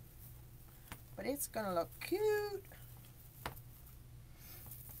 but it's gonna look cute.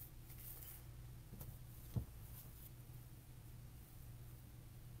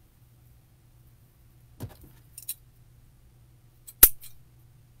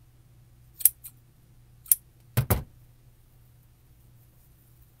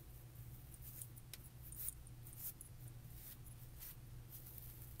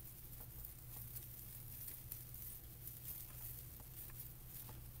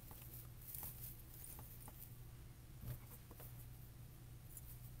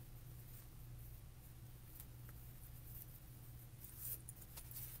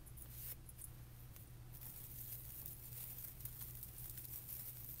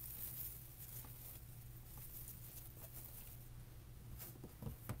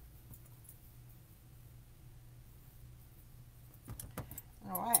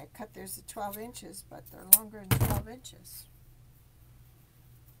 I don't know why I cut those at 12 inches, but they're longer than 12 inches.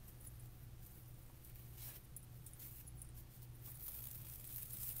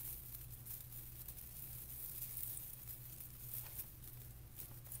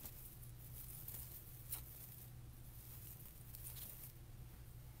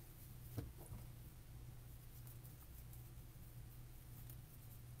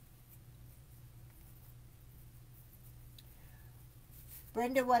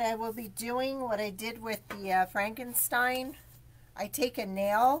 Brenda, what I will be doing, what I did with the Frankenstein, I take a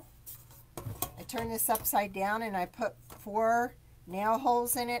nail, I turn this upside down, and I put 4 nail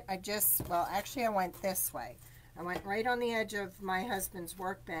holes in it. Well, actually I went this way. I went right on the edge of my husband's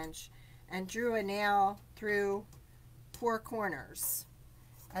workbench and drew a nail through 4 corners.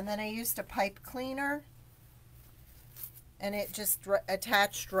 And then I used a pipe cleaner, and it just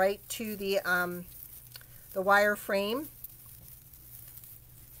attached right to the wire frame.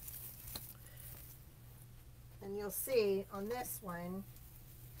 And you'll see on this one,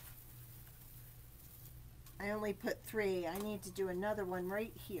 I only put 3. I need to do another one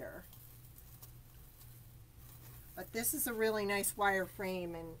right here. But this is a really nice wire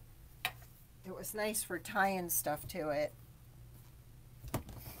frame, and it was nice for tying stuff to it.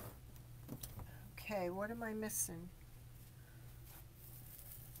 Okay, what am I missing?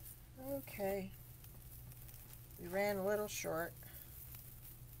 Okay, we ran a little short.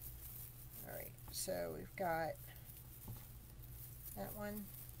 Alright, so we've got that one.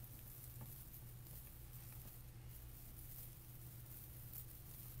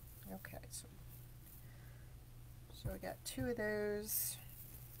 Okay, so we got 2 of those.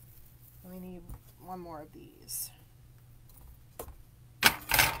 We need 1 more of these.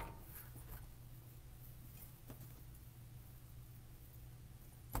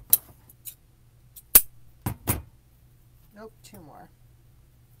 Nope, 2 more.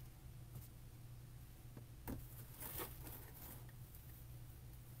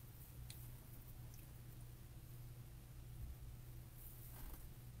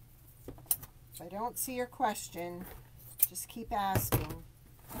 If I don't see your question, just keep asking.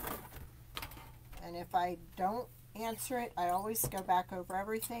 And if I don't answer it, I always go back over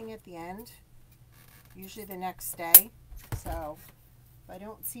everything at the end, usually the next day. So if I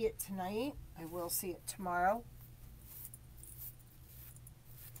don't see it tonight, I will see it tomorrow.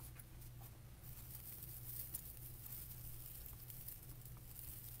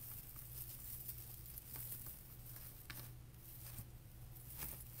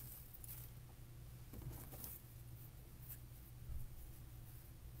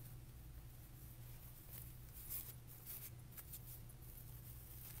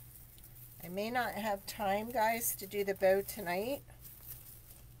 I may not have time, guys, to do the bow tonight,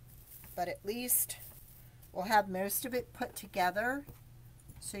 but at least we'll have most of it put together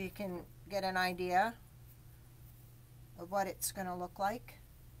so you can get an idea of what it's going to look like.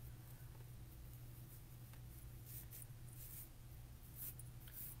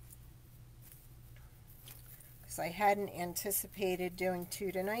 Because I hadn't anticipated doing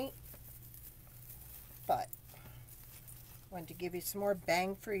 2 tonight, but I wanted to give you some more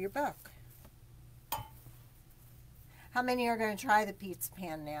bang for your buck. How many are going to try the pizza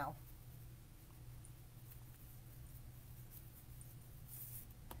pan now?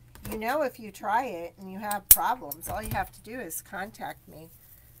 You know, if you try it and you have problems, all you have to do is contact me.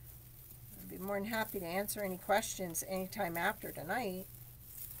 I'd be more than happy to answer any questions anytime after tonight.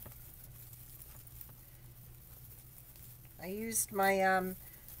 I used my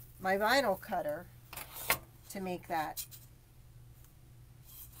my vinyl cutter to make that.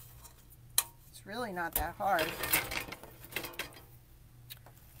 It's really not that hard.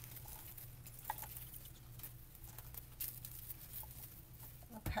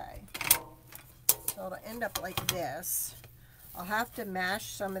 Okay, so it'll end up like this. I'll have to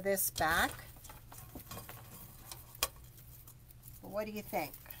mash some of this back what do you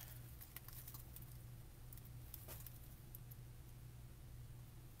think?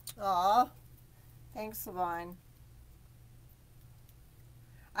 Aw, thanks, Savon.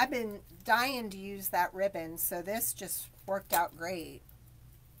 I've been dying to use that ribbon, so this just worked out great.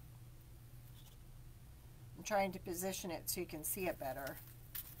 I'm trying to position it so you can see it better.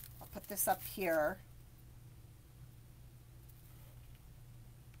 I'll put this up here.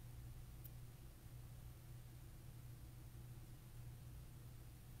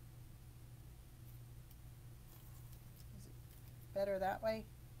 Is it better that way?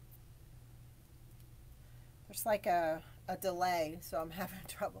 There's like a delay, so I'm having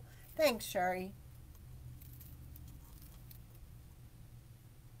trouble. Thanks, Sherry.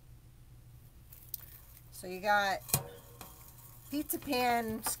 So you got pizza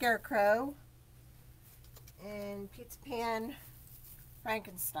pan Scarecrow and pizza pan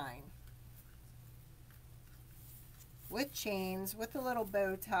Frankenstein with chains, with a little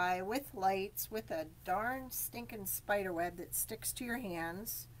bow tie, with lights, with a darn stinking spider web that sticks to your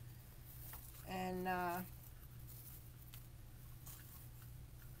hands. And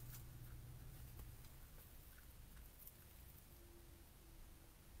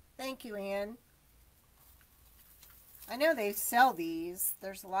thank you, Anne. I know they sell these.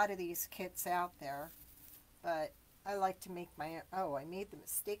 There's a lot of these kits out there, but I like to make my own. Oh, I made the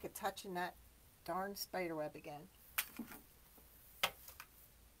mistake of touching that darn spider web again.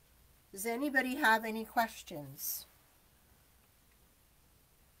 Does anybody have any questions?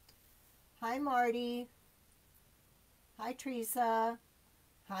 Hi, Marty. Hi, Teresa.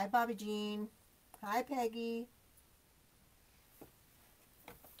 Hi, Bobby Jean. Hi, Peggy.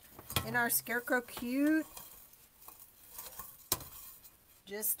 In our Scarecrow cute.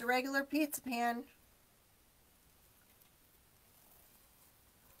 Just a regular pizza pan.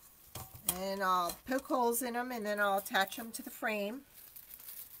 And I'll poke holes in them and then I'll attach them to the frame.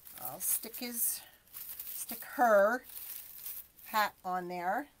 I'll stick her hat on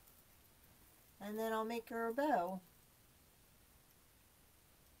there. And then I'll make her a bow.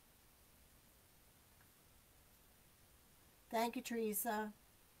 Thank you, Teresa.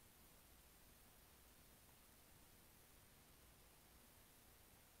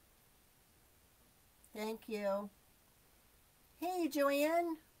 Thank you. Hey,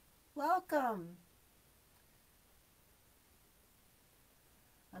 Joanne. Welcome.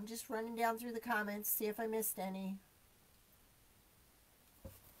 I'm just running down through the comments, see if I missed any.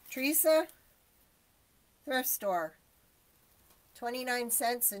 Teresa, thrift store. 29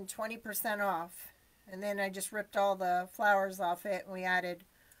 cents and 20% off. And then I just ripped all the flowers off it and we added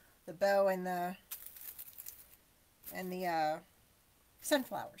the bow and the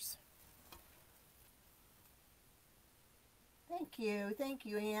sunflowers. Thank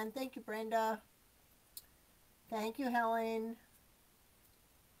you, Anne. Thank you, Brenda. Thank you, Helen.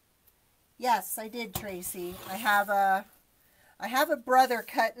 Yes, I did, Tracy. I have a Brother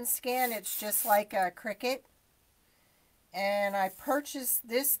cut and scan. It's just like a Cricut. And I purchased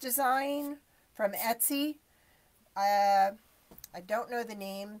this design from Etsy. I don't know the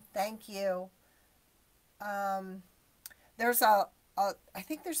name. Thank you. There's I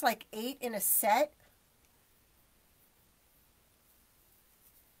think there's like 8 in a set.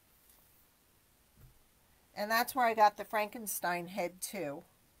 And that's where I got the Frankenstein head too.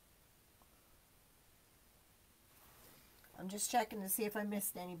 I'm just checking to see if I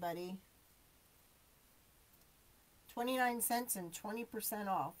missed anybody. 29 cents and 20%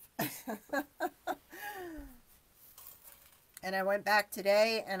 off. And I went back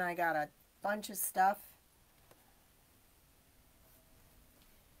today and I got a bunch of stuff.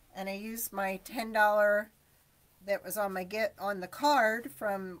 And I used my $10 that was on the card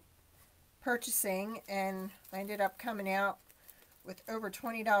from purchasing, and I ended up coming out with over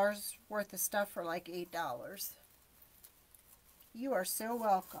 $20 worth of stuff for like $8. You are so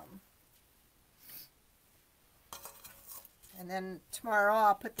welcome. And then tomorrow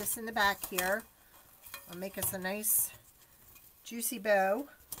I'll put this in the back here. I'll make us a nice juicy bow.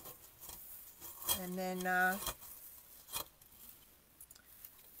 And then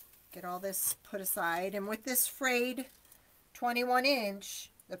get all this put aside. And with this frayed 21 inch,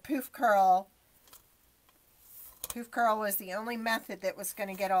 the poof curl was the only method that was going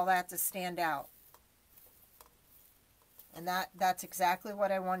to get all that to stand out. And that's exactly what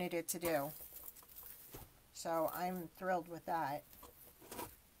I wanted it to do. So I'm thrilled with that.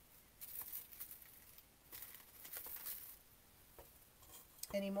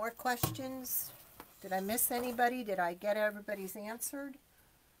 Any more questions? Did I miss anybody? Did I get everybody's answered?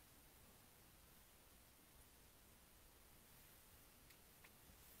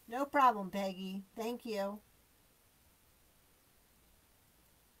 No problem, Peggy. Thank you.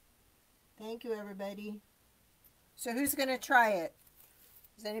 Thank you, everybody. So who's going to try it?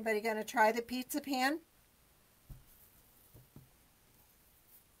 Is anybody going to try the pizza pan?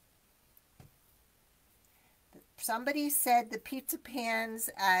 Somebody said the pizza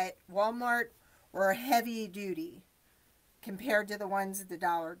pans at Walmart were heavy duty compared to the ones at the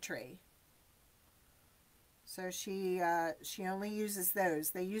Dollar Tree. So she only uses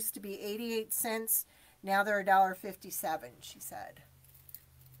those. They used to be 88 cents. Now they're $1.57, she said.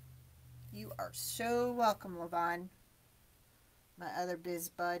 You are so welcome, Levon. My other biz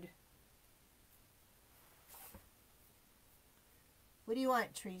bud. What do you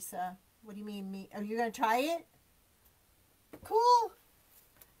want, Teresa? What do you mean me? Are you going to try it? Cool.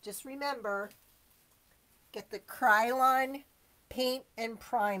 Just remember, get the Krylon paint and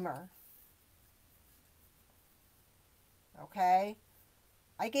primer. Okay?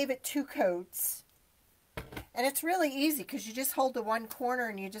 I gave it 2 coats. And it's really easy because you just hold the one corner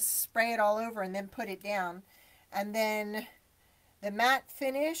and you just spray it all over and then put it down. And then the matte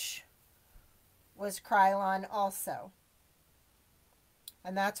finish was Krylon also.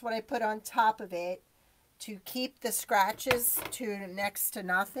 And that's what I put on top of it to keep the scratches to next to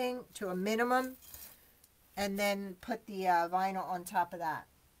nothing, to a minimum. And then put the vinyl on top of that.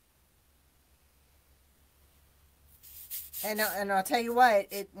 And I'll tell you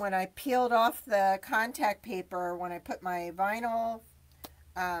what, when I peeled off the contact paper, when I put my vinyl,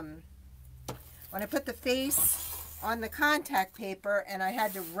 when I put the face on the contact paper and I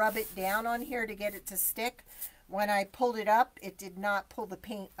had to rub it down on here to get it to stick, when I pulled it up, it did not pull the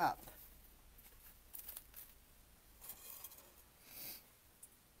paint up.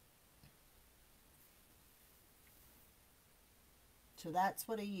 So that's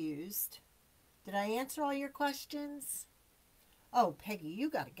what I used. Did I answer all your questions? Oh, Peggy, you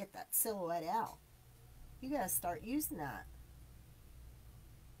got to get that silhouette out. You got to start using that.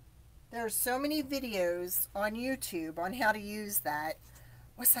 There are so many videos on YouTube on how to use that.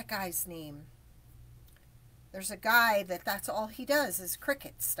 What's that guy's name? There's a guy that's all he does is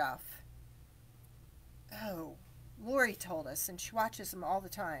Cricut stuff. Oh, Lori told us, and she watches him all the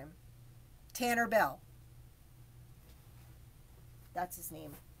time. Tanner Bell. That's his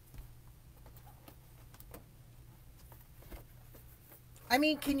name. I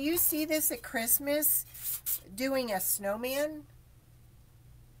mean, can you see this at Christmas? Doing a snowman?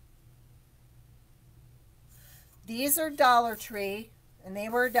 These are Dollar Tree, and they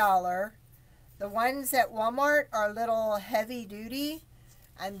were $1. The ones at Walmart are a little heavy duty,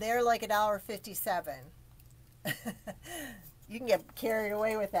 and they're like $1.57. You can get carried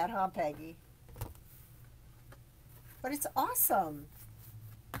away with that, huh, Peggy? But it's awesome.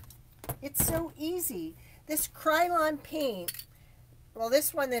 It's so easy. This Krylon paint, well,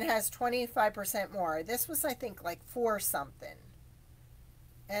 this one that has 25% more. This was, I think, like 4 something.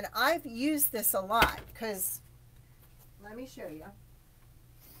 And I've used this a lot because, let me show you.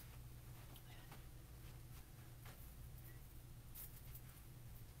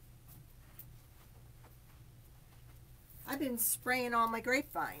 I've been spraying all my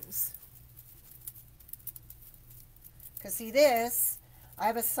grapevines. Because see this, I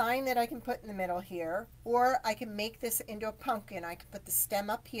have a sign that I can put in the middle here, or I can make this into a pumpkin. I can put the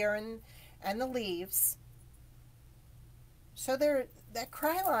stem up here and the leaves. So that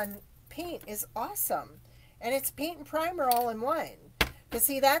Krylon paint is awesome. And it's paint and primer all in one. Because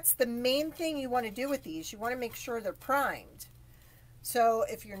see, that's the main thing you want to do with these. You want to make sure they're primed. So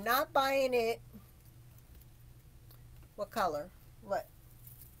if you're not buying it, what color? What?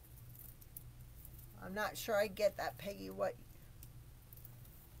 I'm not sure I get that, Peggy. What?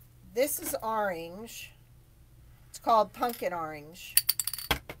 This is orange. It's called pumpkin orange.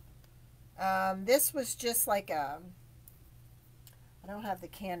 This was just like a, I don't have the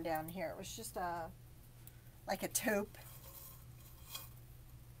can down here. It was just like a taupe.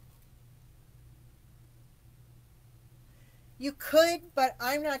 You could, but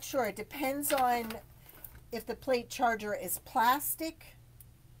I'm not sure. It depends on if the plate charger is plastic.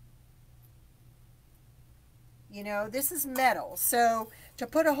 You know, this is metal. So to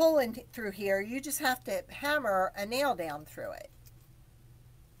put a hole in through here, you just have to hammer a nail down through it.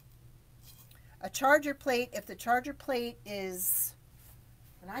 A charger plate, if the charger plate is,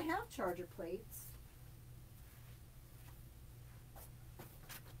 and I have charger plates.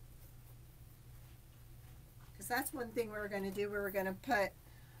 Because that's one thing we were going to do. We were going to put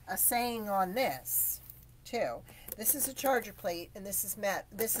a saying on this too. This is a charger plate and this is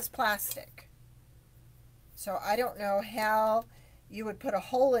this is plastic. So I don't know how you would put a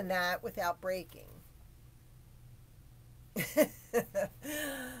hole in that without breaking.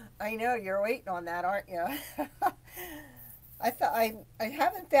 I know you're waiting on that, aren't you? I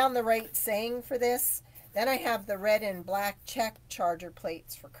haven't found the right saying for this. Then I have the red and black check charger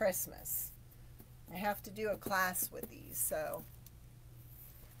plates for Christmas. I have to do a class with these, so.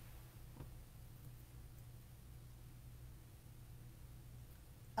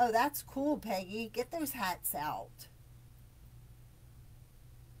 Oh, that's cool, Peggy. Get those hats out.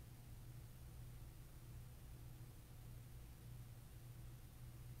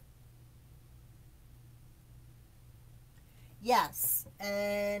 Yes,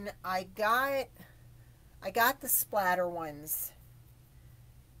 and I got the splatter ones.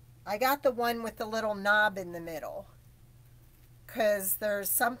 I got the one with the little knob in the middle because there's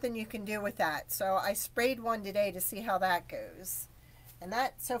something you can do with that. So I sprayed one today to see how that goes. And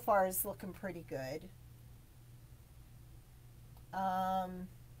that so far is looking pretty good.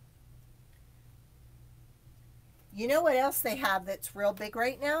 You know what else they have that's real big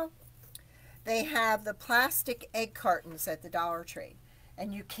right now? They have the plastic egg cartons at the Dollar Tree,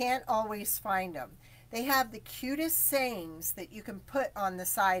 and you can't always find them. They have the cutest sayings that you can put on the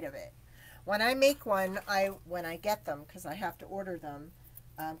side of it. When I make one, when I get them, because I have to order them,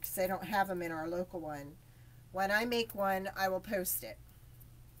 because they don't have them in our local one. When I make one, I will post it.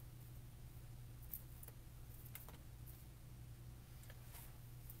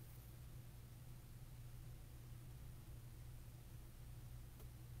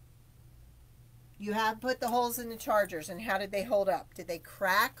 You have put the holes in the chargers, and how did they hold up? Did they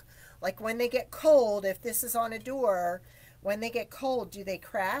crack? Like when they get cold, if this is on a door, when they get cold, do they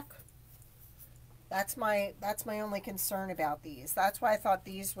crack? That's my only concern about these. That's why I thought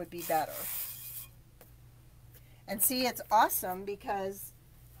these would be better. And see, it's awesome because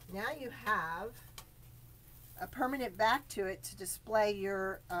now you have a permanent back to it to display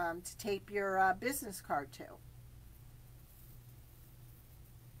your, to tape your business card to.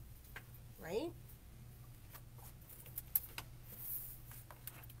 Right?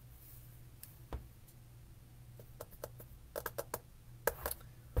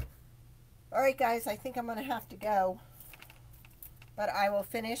 Alright guys, I think I'm going to have to go. But I will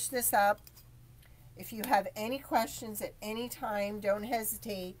finish this up. If you have any questions at any time, don't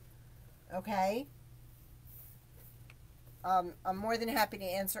hesitate. Okay? I'm more than happy to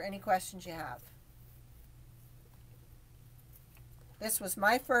answer any questions you have. This was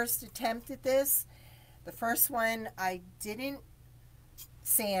my first attempt at this. The first one I didn't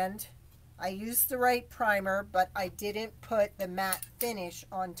sand. I used the right primer, but I didn't put the matte finish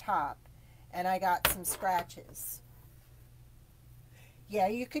on top. And I got some scratches. Yeah,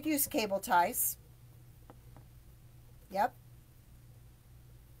 you could use cable ties. Yep.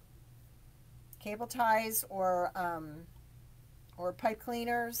 Cable ties or pipe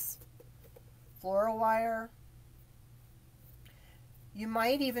cleaners, floral wire. You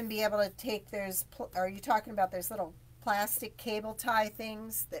might even be able to take those, are you talking about those little plastic cable tie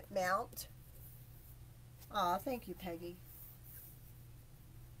things that mount? Aw, thank you, Peggy.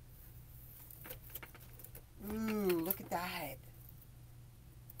 Ooh, look at that.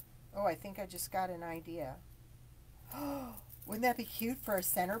 Oh, I think I just got an idea. Oh, wouldn't that be cute for a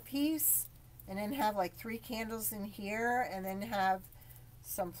centerpiece? And then have like 3 candles in here and then have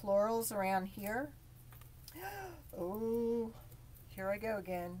some florals around here. Oh, here I go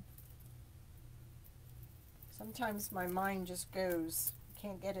again. Sometimes my mind just goes.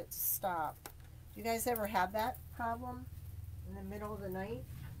 Can't get it to stop. Do you guys ever have that problem in the middle of the night?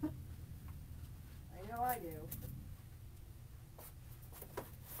 I know I do.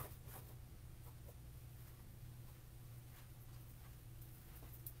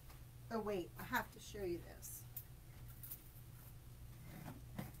 Oh wait, I have to show you this.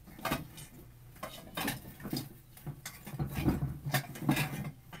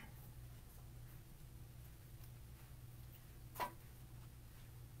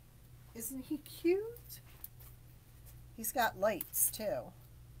 Isn't he cute? He's got lights too.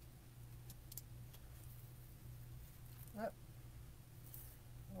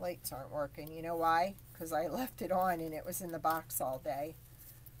 Lights aren't working. You know why? Because I left it on and it was in the box all day.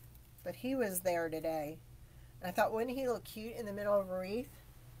 But he was there today. And I thought, wouldn't he look cute in the middle of a wreath?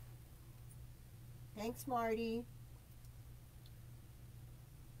 Thanks, Marty.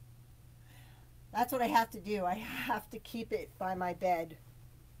 That's what I have to do. I have to keep it by my bed.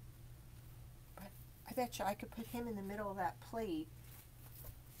 But I bet you I could put him in the middle of that plate.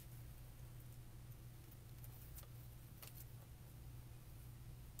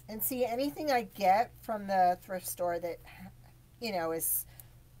 And see, anything I get from the thrift store that, you know, is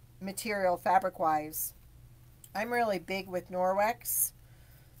material fabric-wise, I'm really big with Norwex.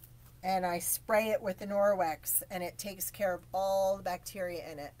 And I spray it with the Norwex, and it takes care of all the bacteria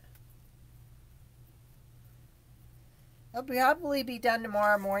in it. It'll probably be done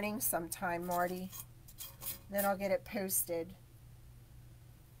tomorrow morning sometime, Marty. Then I'll get it posted.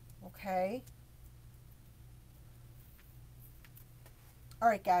 Okay.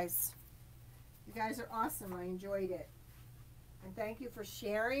 Alright, guys. You guys are awesome. I enjoyed it. And thank you for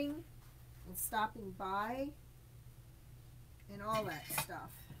sharing and stopping by and all that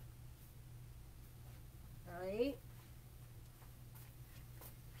stuff. Alright.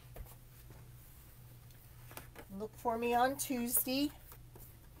 Look for me on Tuesday.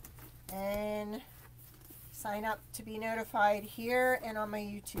 And sign up to be notified here and on my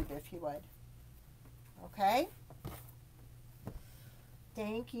YouTube if you would. Okay?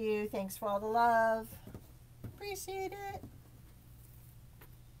 Thank you. Thanks for all the love. Appreciate it.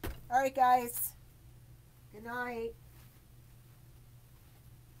 All right, guys. Good night.